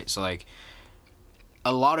down, right? So like,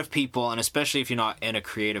 a lot of people, and especially if you're not in a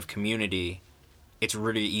creative community, it's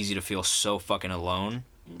really easy to feel so fucking alone.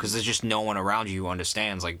 Because there's just no one around you who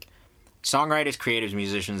understands. Like, songwriters, creatives,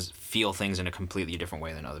 musicians feel things in a completely different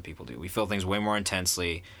way than other people do. We feel things way more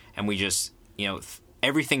intensely, and we just, you know,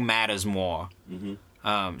 everything matters more.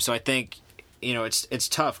 So I think, you know, it's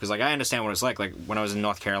tough because like I understand what it's like. Like when I was in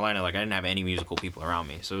North Carolina, like I didn't have any musical people around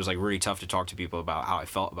me, so it was like really tough to talk to people about how I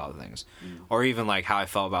felt about things, or even like how I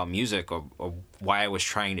felt about music or why I was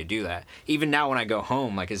trying to do that. Even now when I go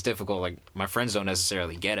home, like it's difficult. Like my friends don't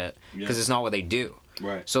necessarily get it because it's not what they do.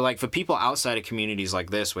 Right. So like for people outside of communities like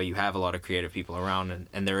this where you have a lot of creative people around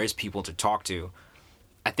and there is people to talk to,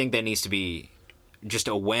 I think there needs to be just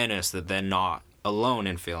awareness that they're not alone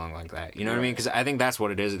in feeling like that. You know what I mean? Because I think that's what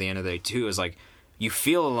it is at the end of the day too, is like you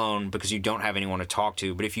feel alone because you don't have anyone to talk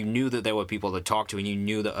to. But if you knew that there were people to talk to and you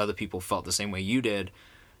knew that other people felt the same way you did,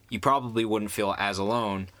 you probably wouldn't feel as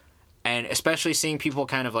alone. And especially seeing people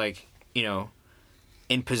kind of like, you know,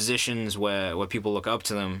 in positions where people look up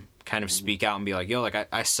to them, kind of speak out and be like, yo, like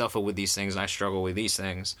I suffer with these things and I struggle with these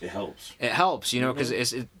things. It helps. It helps, you know, because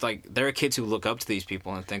it's like there are kids who look up to these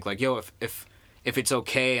people and think like, yo, if it's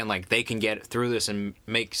okay and like they can get through this and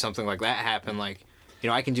make something like that happen, like, you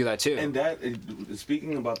know, I can do that too. And that,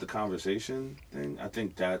 speaking about the conversation thing, I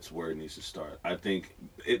think that's where it needs to start. I think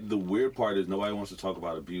the weird part is nobody wants to talk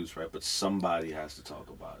about abuse, right? But somebody has to talk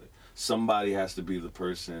about it. Somebody has to be the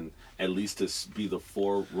person, at least to be the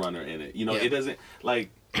forerunner in it. You know, Yeah. it doesn't, like,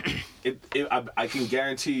 I can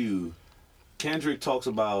guarantee you, Kendrick talks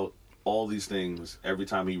about all these things every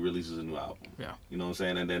time he releases a new album. Yeah. You know what I'm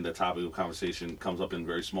saying? And then the topic of conversation comes up in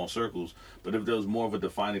very small circles. But if there was more of a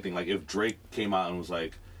defining thing, like if Drake came out and was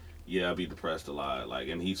like, yeah, I'd be depressed a lot, like,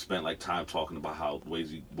 and he spent like time talking about how ways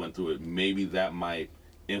he went through it, maybe that might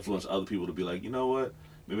influence other people to be like, you know what?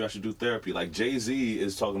 Maybe I should do therapy. Like Jay-Z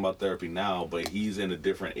is talking about therapy now, but he's in a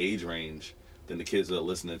different age range than the kids that are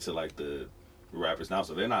listening to like the rappers now.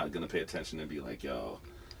 So they're not going to pay attention and be like, yo,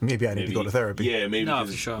 Maybe I need to go to therapy. yeah, maybe No,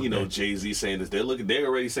 'cause, for sure. you know, Yeah. Jay-Z saying this. They're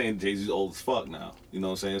already saying Jay-Z's old as fuck now. You know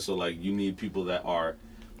what I'm saying? So like you need people that are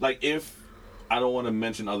like, if I don't want to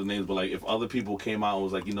mention other names, but like if other people came out and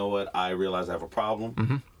was like, you know what, I realize I have a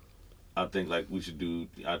problem. I think like we should do.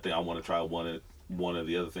 I think I want to try one of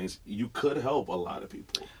the other things. You could help a lot of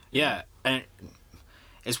people. Yeah, and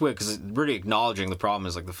it's weird because really acknowledging the problem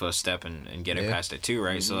is like the first step in getting Yeah. past it too,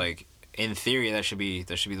 right? So like in theory, that should be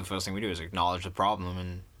the first thing we do is acknowledge the problem,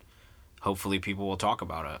 and hopefully people will talk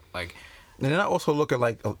about it. Like, And then I also look at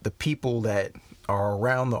like the people that are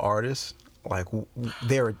around the artists, like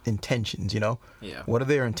their intentions, you know? Yeah. What are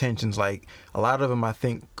their intentions? Like a lot of them, I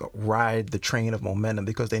think, ride the train of momentum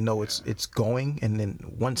because they know it's going, and then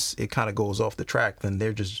once it kind of goes off the track, then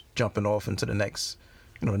they're just jumping off into the next,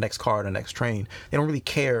 you know, the next car, the next train. They don't really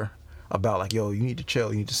care about like, yo, you need to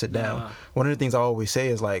chill, you need to sit down. Nah. One of the things I always say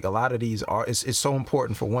is like a lot of these are it's so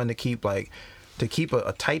important for one to keep a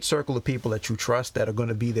tight circle of people that you trust that are going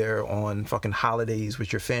to be there on fucking holidays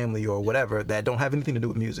with your family or whatever that don't have anything to do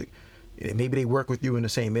with music. Maybe they work with you in the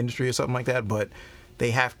same industry or something like that, but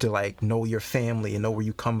they have to like know your family and know where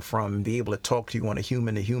you come from and be able to talk to you on a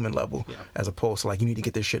human to human level, as opposed to like you need to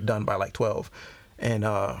get this shit done by like 12. And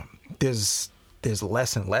there's there's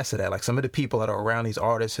less and less of that. Like some of the people that are around these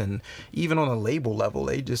artists, and even on a label level,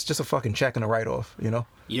 they just a fucking check and a write off. You know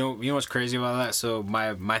what's crazy about that? So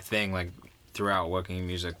my thing, like, throughout working in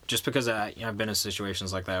music, just because I've been in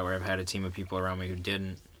situations like that where I've had a team of people around me who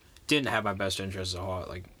didn't have my best interests at heart.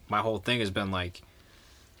 Like, my whole thing has been like,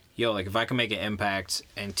 yo, like, if I can make an impact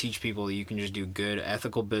and teach people that you can just do good,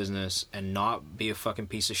 ethical business and not be a fucking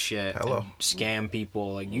piece of shit and scam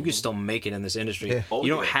people, like, you can still make it in this industry. Yeah. You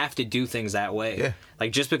don't have to do things that way. Yeah.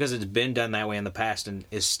 Like, just because it's been done that way in the past and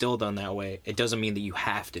is still done that way, it doesn't mean that you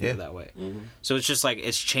have to do it that way. So it's just like,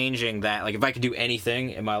 it's changing that. Like, if I could do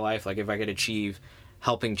anything in my life, like, if I could achieve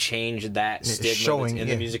helping change that stigma in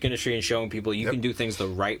the music industry and showing people you can do things the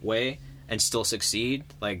right way and still succeed,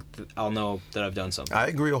 like, I'll know that I've done something. I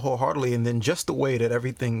agree wholeheartedly. And then just the way that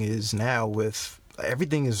everything is now, with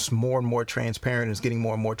everything is more and more transparent, it's getting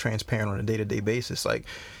more and more transparent on a day-to-day basis. Like,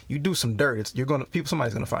 you do some dirt,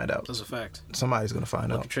 somebody's gonna find out. That's a fact. Somebody's gonna find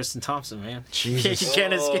Look out. at Tristan Thompson, man. Jesus. You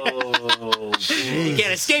can't escape. You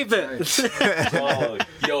can't escape it. Oh,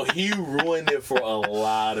 yo, he ruined it for a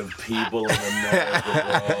lot of people in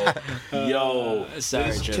America, bro. Yo, Sorry,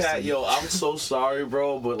 this Tristan. cat, yo, I'm so sorry,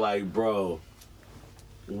 bro, but like, bro,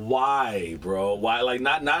 why, bro? Why? Like,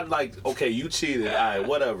 not like, okay, you cheated, all right,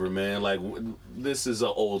 whatever, man. Like, this is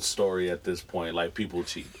an old story at this point. Like, people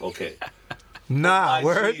cheat, okay. Nah,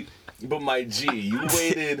 word. But my G, you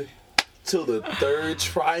waited till the 3rd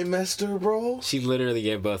trimester, bro. She literally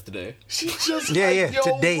gave birth today. She just Yeah,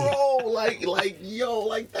 today. bro, like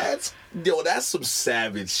that's some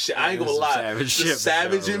savage shit. I ain't gonna Some lie, savage the shit for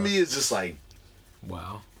savage sure, in bro. me is just like,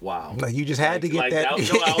 Wow. wow. Like, you just had to get like, that. I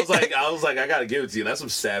was like, I gotta give it to you. That's some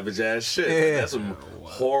savage ass shit. Like, Yeah. that's some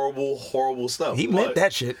horrible stuff. He meant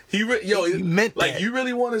that shit. He meant like that. You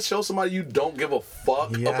really want to show somebody you don't give a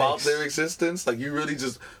fuck about Yikes. their existence? Like, you really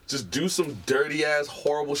just do some dirty ass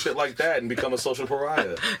horrible shit like that and become a social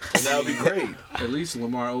pariah, and that would be great. At least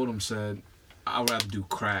Lamar Odom said, "I'd rather do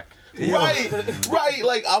crack." Right.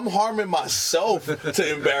 Like, I'm harming myself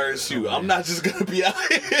to embarrass you. I'm not just gonna be out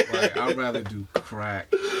here. Like, I'd rather do crack.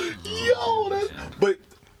 But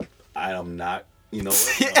I am not. You know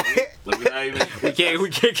what? Let me not even. We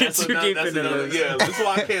can't get too deep into this. Yeah, that's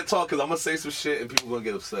why I can't talk, because I'm gonna say some shit and people gonna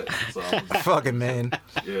get upset. So Fucking man.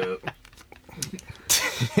 yeah.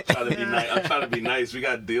 I'm trying to be nice. We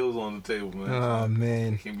got deals on the table, man. Oh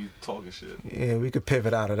man. Can't be talking shit. Yeah, we could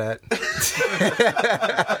pivot out of that.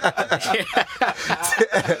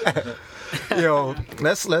 Yo,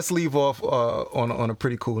 let's leave off on a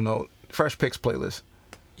pretty cool note. Fresh Picks playlist.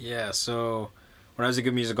 Yeah, so when I was at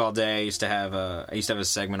Good Music All Day, I used to have a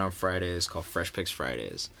segment on Fridays called Fresh Picks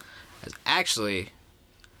Fridays. It's actually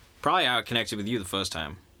probably how I connected with you the first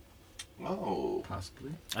time, Oh.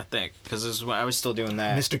 Possibly. I think, because I was still doing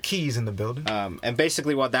that. Mr. Keys in the building. And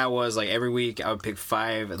basically what that was, like, every week I would pick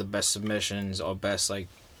 5 of the best submissions or best, like,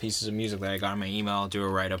 pieces of music that I got in my email, do a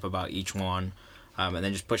write-up about each one, and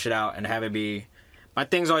then just push it out and have it be... My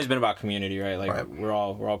thing's always been about community, right? Like, Right. we're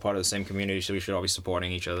all part of the same community, so we should all be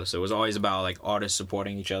supporting each other. So it was always about, like, artists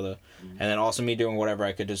supporting each other, and then also me doing whatever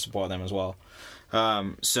I could to support them as well.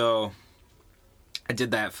 So I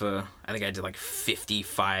did that for... I think I did, like,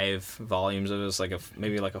 55 volumes of it. It was, like,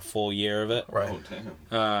 maybe a full year of it. Right. Oh,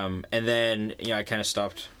 damn. And then, I kind of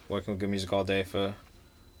stopped working with Good Music All Day for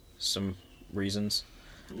some reasons.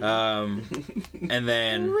 And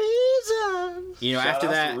then, Shout after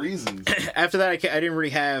out that, to reasons. after that, I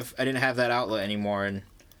didn't have that outlet anymore, and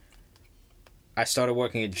I started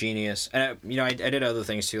working at Genius. And I did other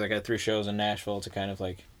things too. Like, I threw shows in Nashville to kind of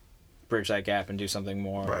like bridge that gap and do something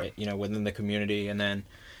more, Right. Within the community. And then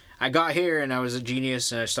I got here and I was at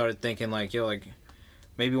Genius, and I started thinking like,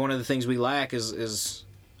 maybe one of the things we lack is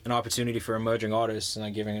an opportunity for emerging artists, and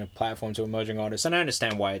like giving a platform to emerging artists. And I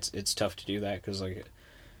understand why it's tough to do that, because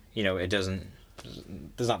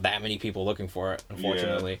there's not that many people looking for it,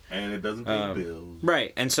 unfortunately. Yeah, and it doesn't pay bills.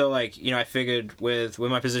 Right, and so I figured with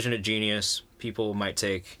my position at Genius, people might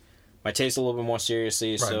take my taste a little bit more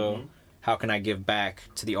seriously. Right. So how can I give back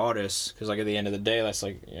to the artists? Because at the end of the day, that's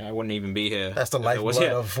I wouldn't even be here. That's the lifeblood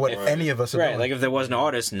of what any of us are doing. Like, if there was an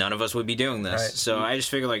artist, none of us would be doing this. Right. So I just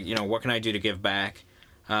figured what can I do to give back?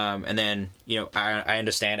 And then I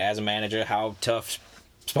understand as a manager how tough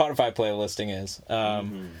Spotify playlisting is.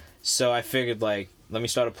 So I figured, let me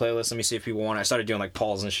start a playlist. Let me see if people want it. I started doing,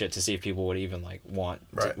 polls and shit to see if people would even, want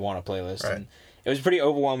a playlist. Right. And it was a pretty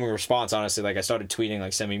overwhelming response, honestly. I started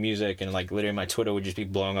tweeting, send me music, and, literally my Twitter would just be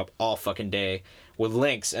blowing up all fucking day with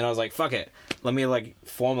links. And I was like, fuck it. Let me,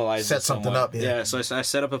 formalize Set it something somewhat. up, yeah. So I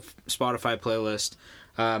set up a Spotify playlist,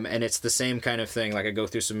 and it's the same kind of thing. I go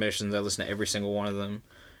through submissions. I listen to every single one of them.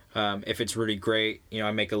 If it's really great, you know,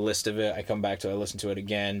 I make a list of it. I come back to it, I listen to it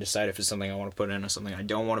again, decide if it's something I want to put in or something I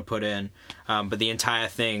don't want to put in. But the entire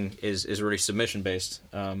thing is really submission based.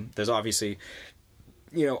 There's obviously,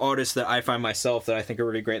 you know, artists that I find myself that I think are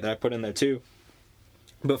really great that I put in there too.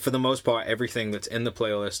 But for the most part, everything that's in the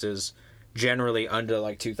playlist is generally under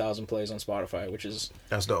like 2,000 plays on Spotify, which is...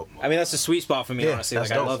 That's dope. I mean, that's the sweet spot for me, Yeah, honestly.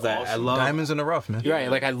 that's Like, dope. I love that. I love... Diamonds in the rough, man. You're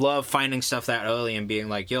right. Like, I love finding stuff that early and being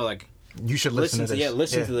like, yo, like... You should listen to this. Yeah,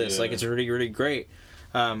 listen to this. Yeah. Like, it's really, really great.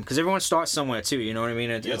 Because everyone starts somewhere, too. You know what I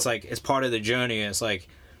mean? It's like, it's part of the journey. And it's like...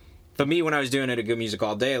 For me, when I was doing it at Good Music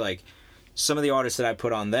All Day, like... Some of the artists that I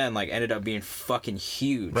put on then, like, ended up being fucking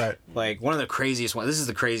huge. Right. Like, one of the craziest ones... This is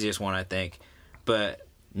the craziest one, I think. But...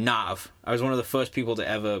 Nav. I was one of the first people to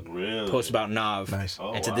ever post about Nav. Nice.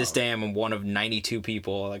 Oh, And to wow. this day, I'm one of 92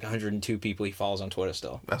 people, like 102 people he follows on Twitter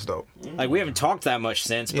still. That's dope. Like, we haven't talked that much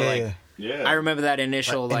since, but, Yeah, like, yeah. Yeah. I remember that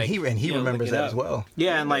initial, like... and he you know, remembers looking that up. as well.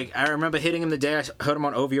 Yeah, and, like, I remember hitting him the day I heard him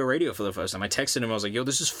on OVO Radio for the first time. I texted him, I was like, yo,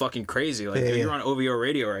 this is fucking crazy. Like, Yeah, dude, yeah. you're on OVO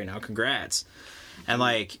Radio right now. Congrats. And,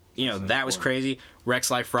 like, you know, that was crazy.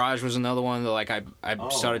 Rex Life Raj was another one that, like, I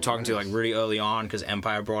started talking to, like, really early on because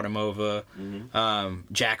Empire brought him over.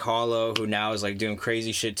 Jack Harlow, who now is, like, doing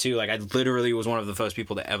crazy shit, too. Like, I literally was one of the first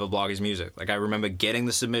people to ever blog his music. Like, I remember getting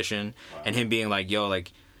the submission and him being like, yo,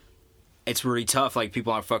 like, it's really tough. Like,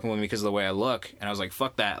 people aren't fucking with me because of the way I look. And I was like,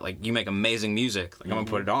 fuck that. Like, you make amazing music. Like, I'm going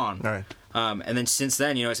to put it on. All right. And then since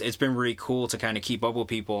then, you know, it's been really cool to kind of keep up with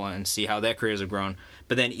people and see how their careers have grown.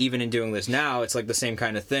 But then even in doing this now, it's like the same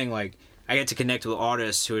kind of thing. Like, I get to connect with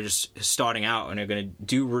artists who are just starting out and are going to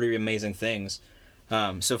do really amazing things.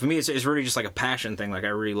 So for me, it's really just like a passion thing. Like, I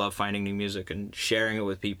really love finding new music and sharing it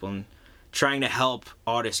with people and trying to help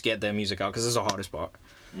artists get their music out because this is the hardest part.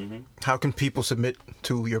 How can people submit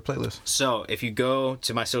to your playlist? So if you go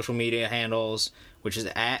to my social media handles, which is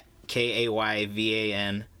at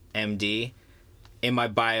KAYVANMD, in my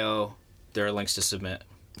bio, there are links to submit.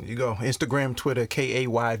 There you go. Instagram, Twitter,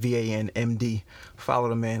 KAYVANMD. Follow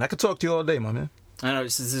the man. I could talk to you all day, my man. I know,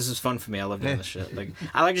 this is fun for me. I love doing Yeah. this shit. Like,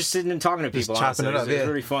 I like just sitting and talking to people. chopping honestly. it up, It's yeah.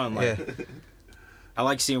 really fun. Like, Yeah. I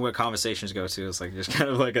like seeing where conversations go to. It's like just kind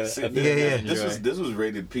of like a thing Yeah, that I yeah. enjoy. This was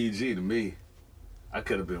rated PG to me. I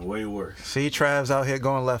could have been way worse. See, Trav's out here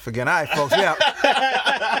going left again. All right, folks, we out.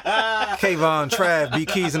 Kayvon, Trav, B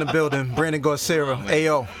Keys in the building. Brandon Garcia.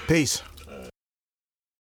 Ayo, peace.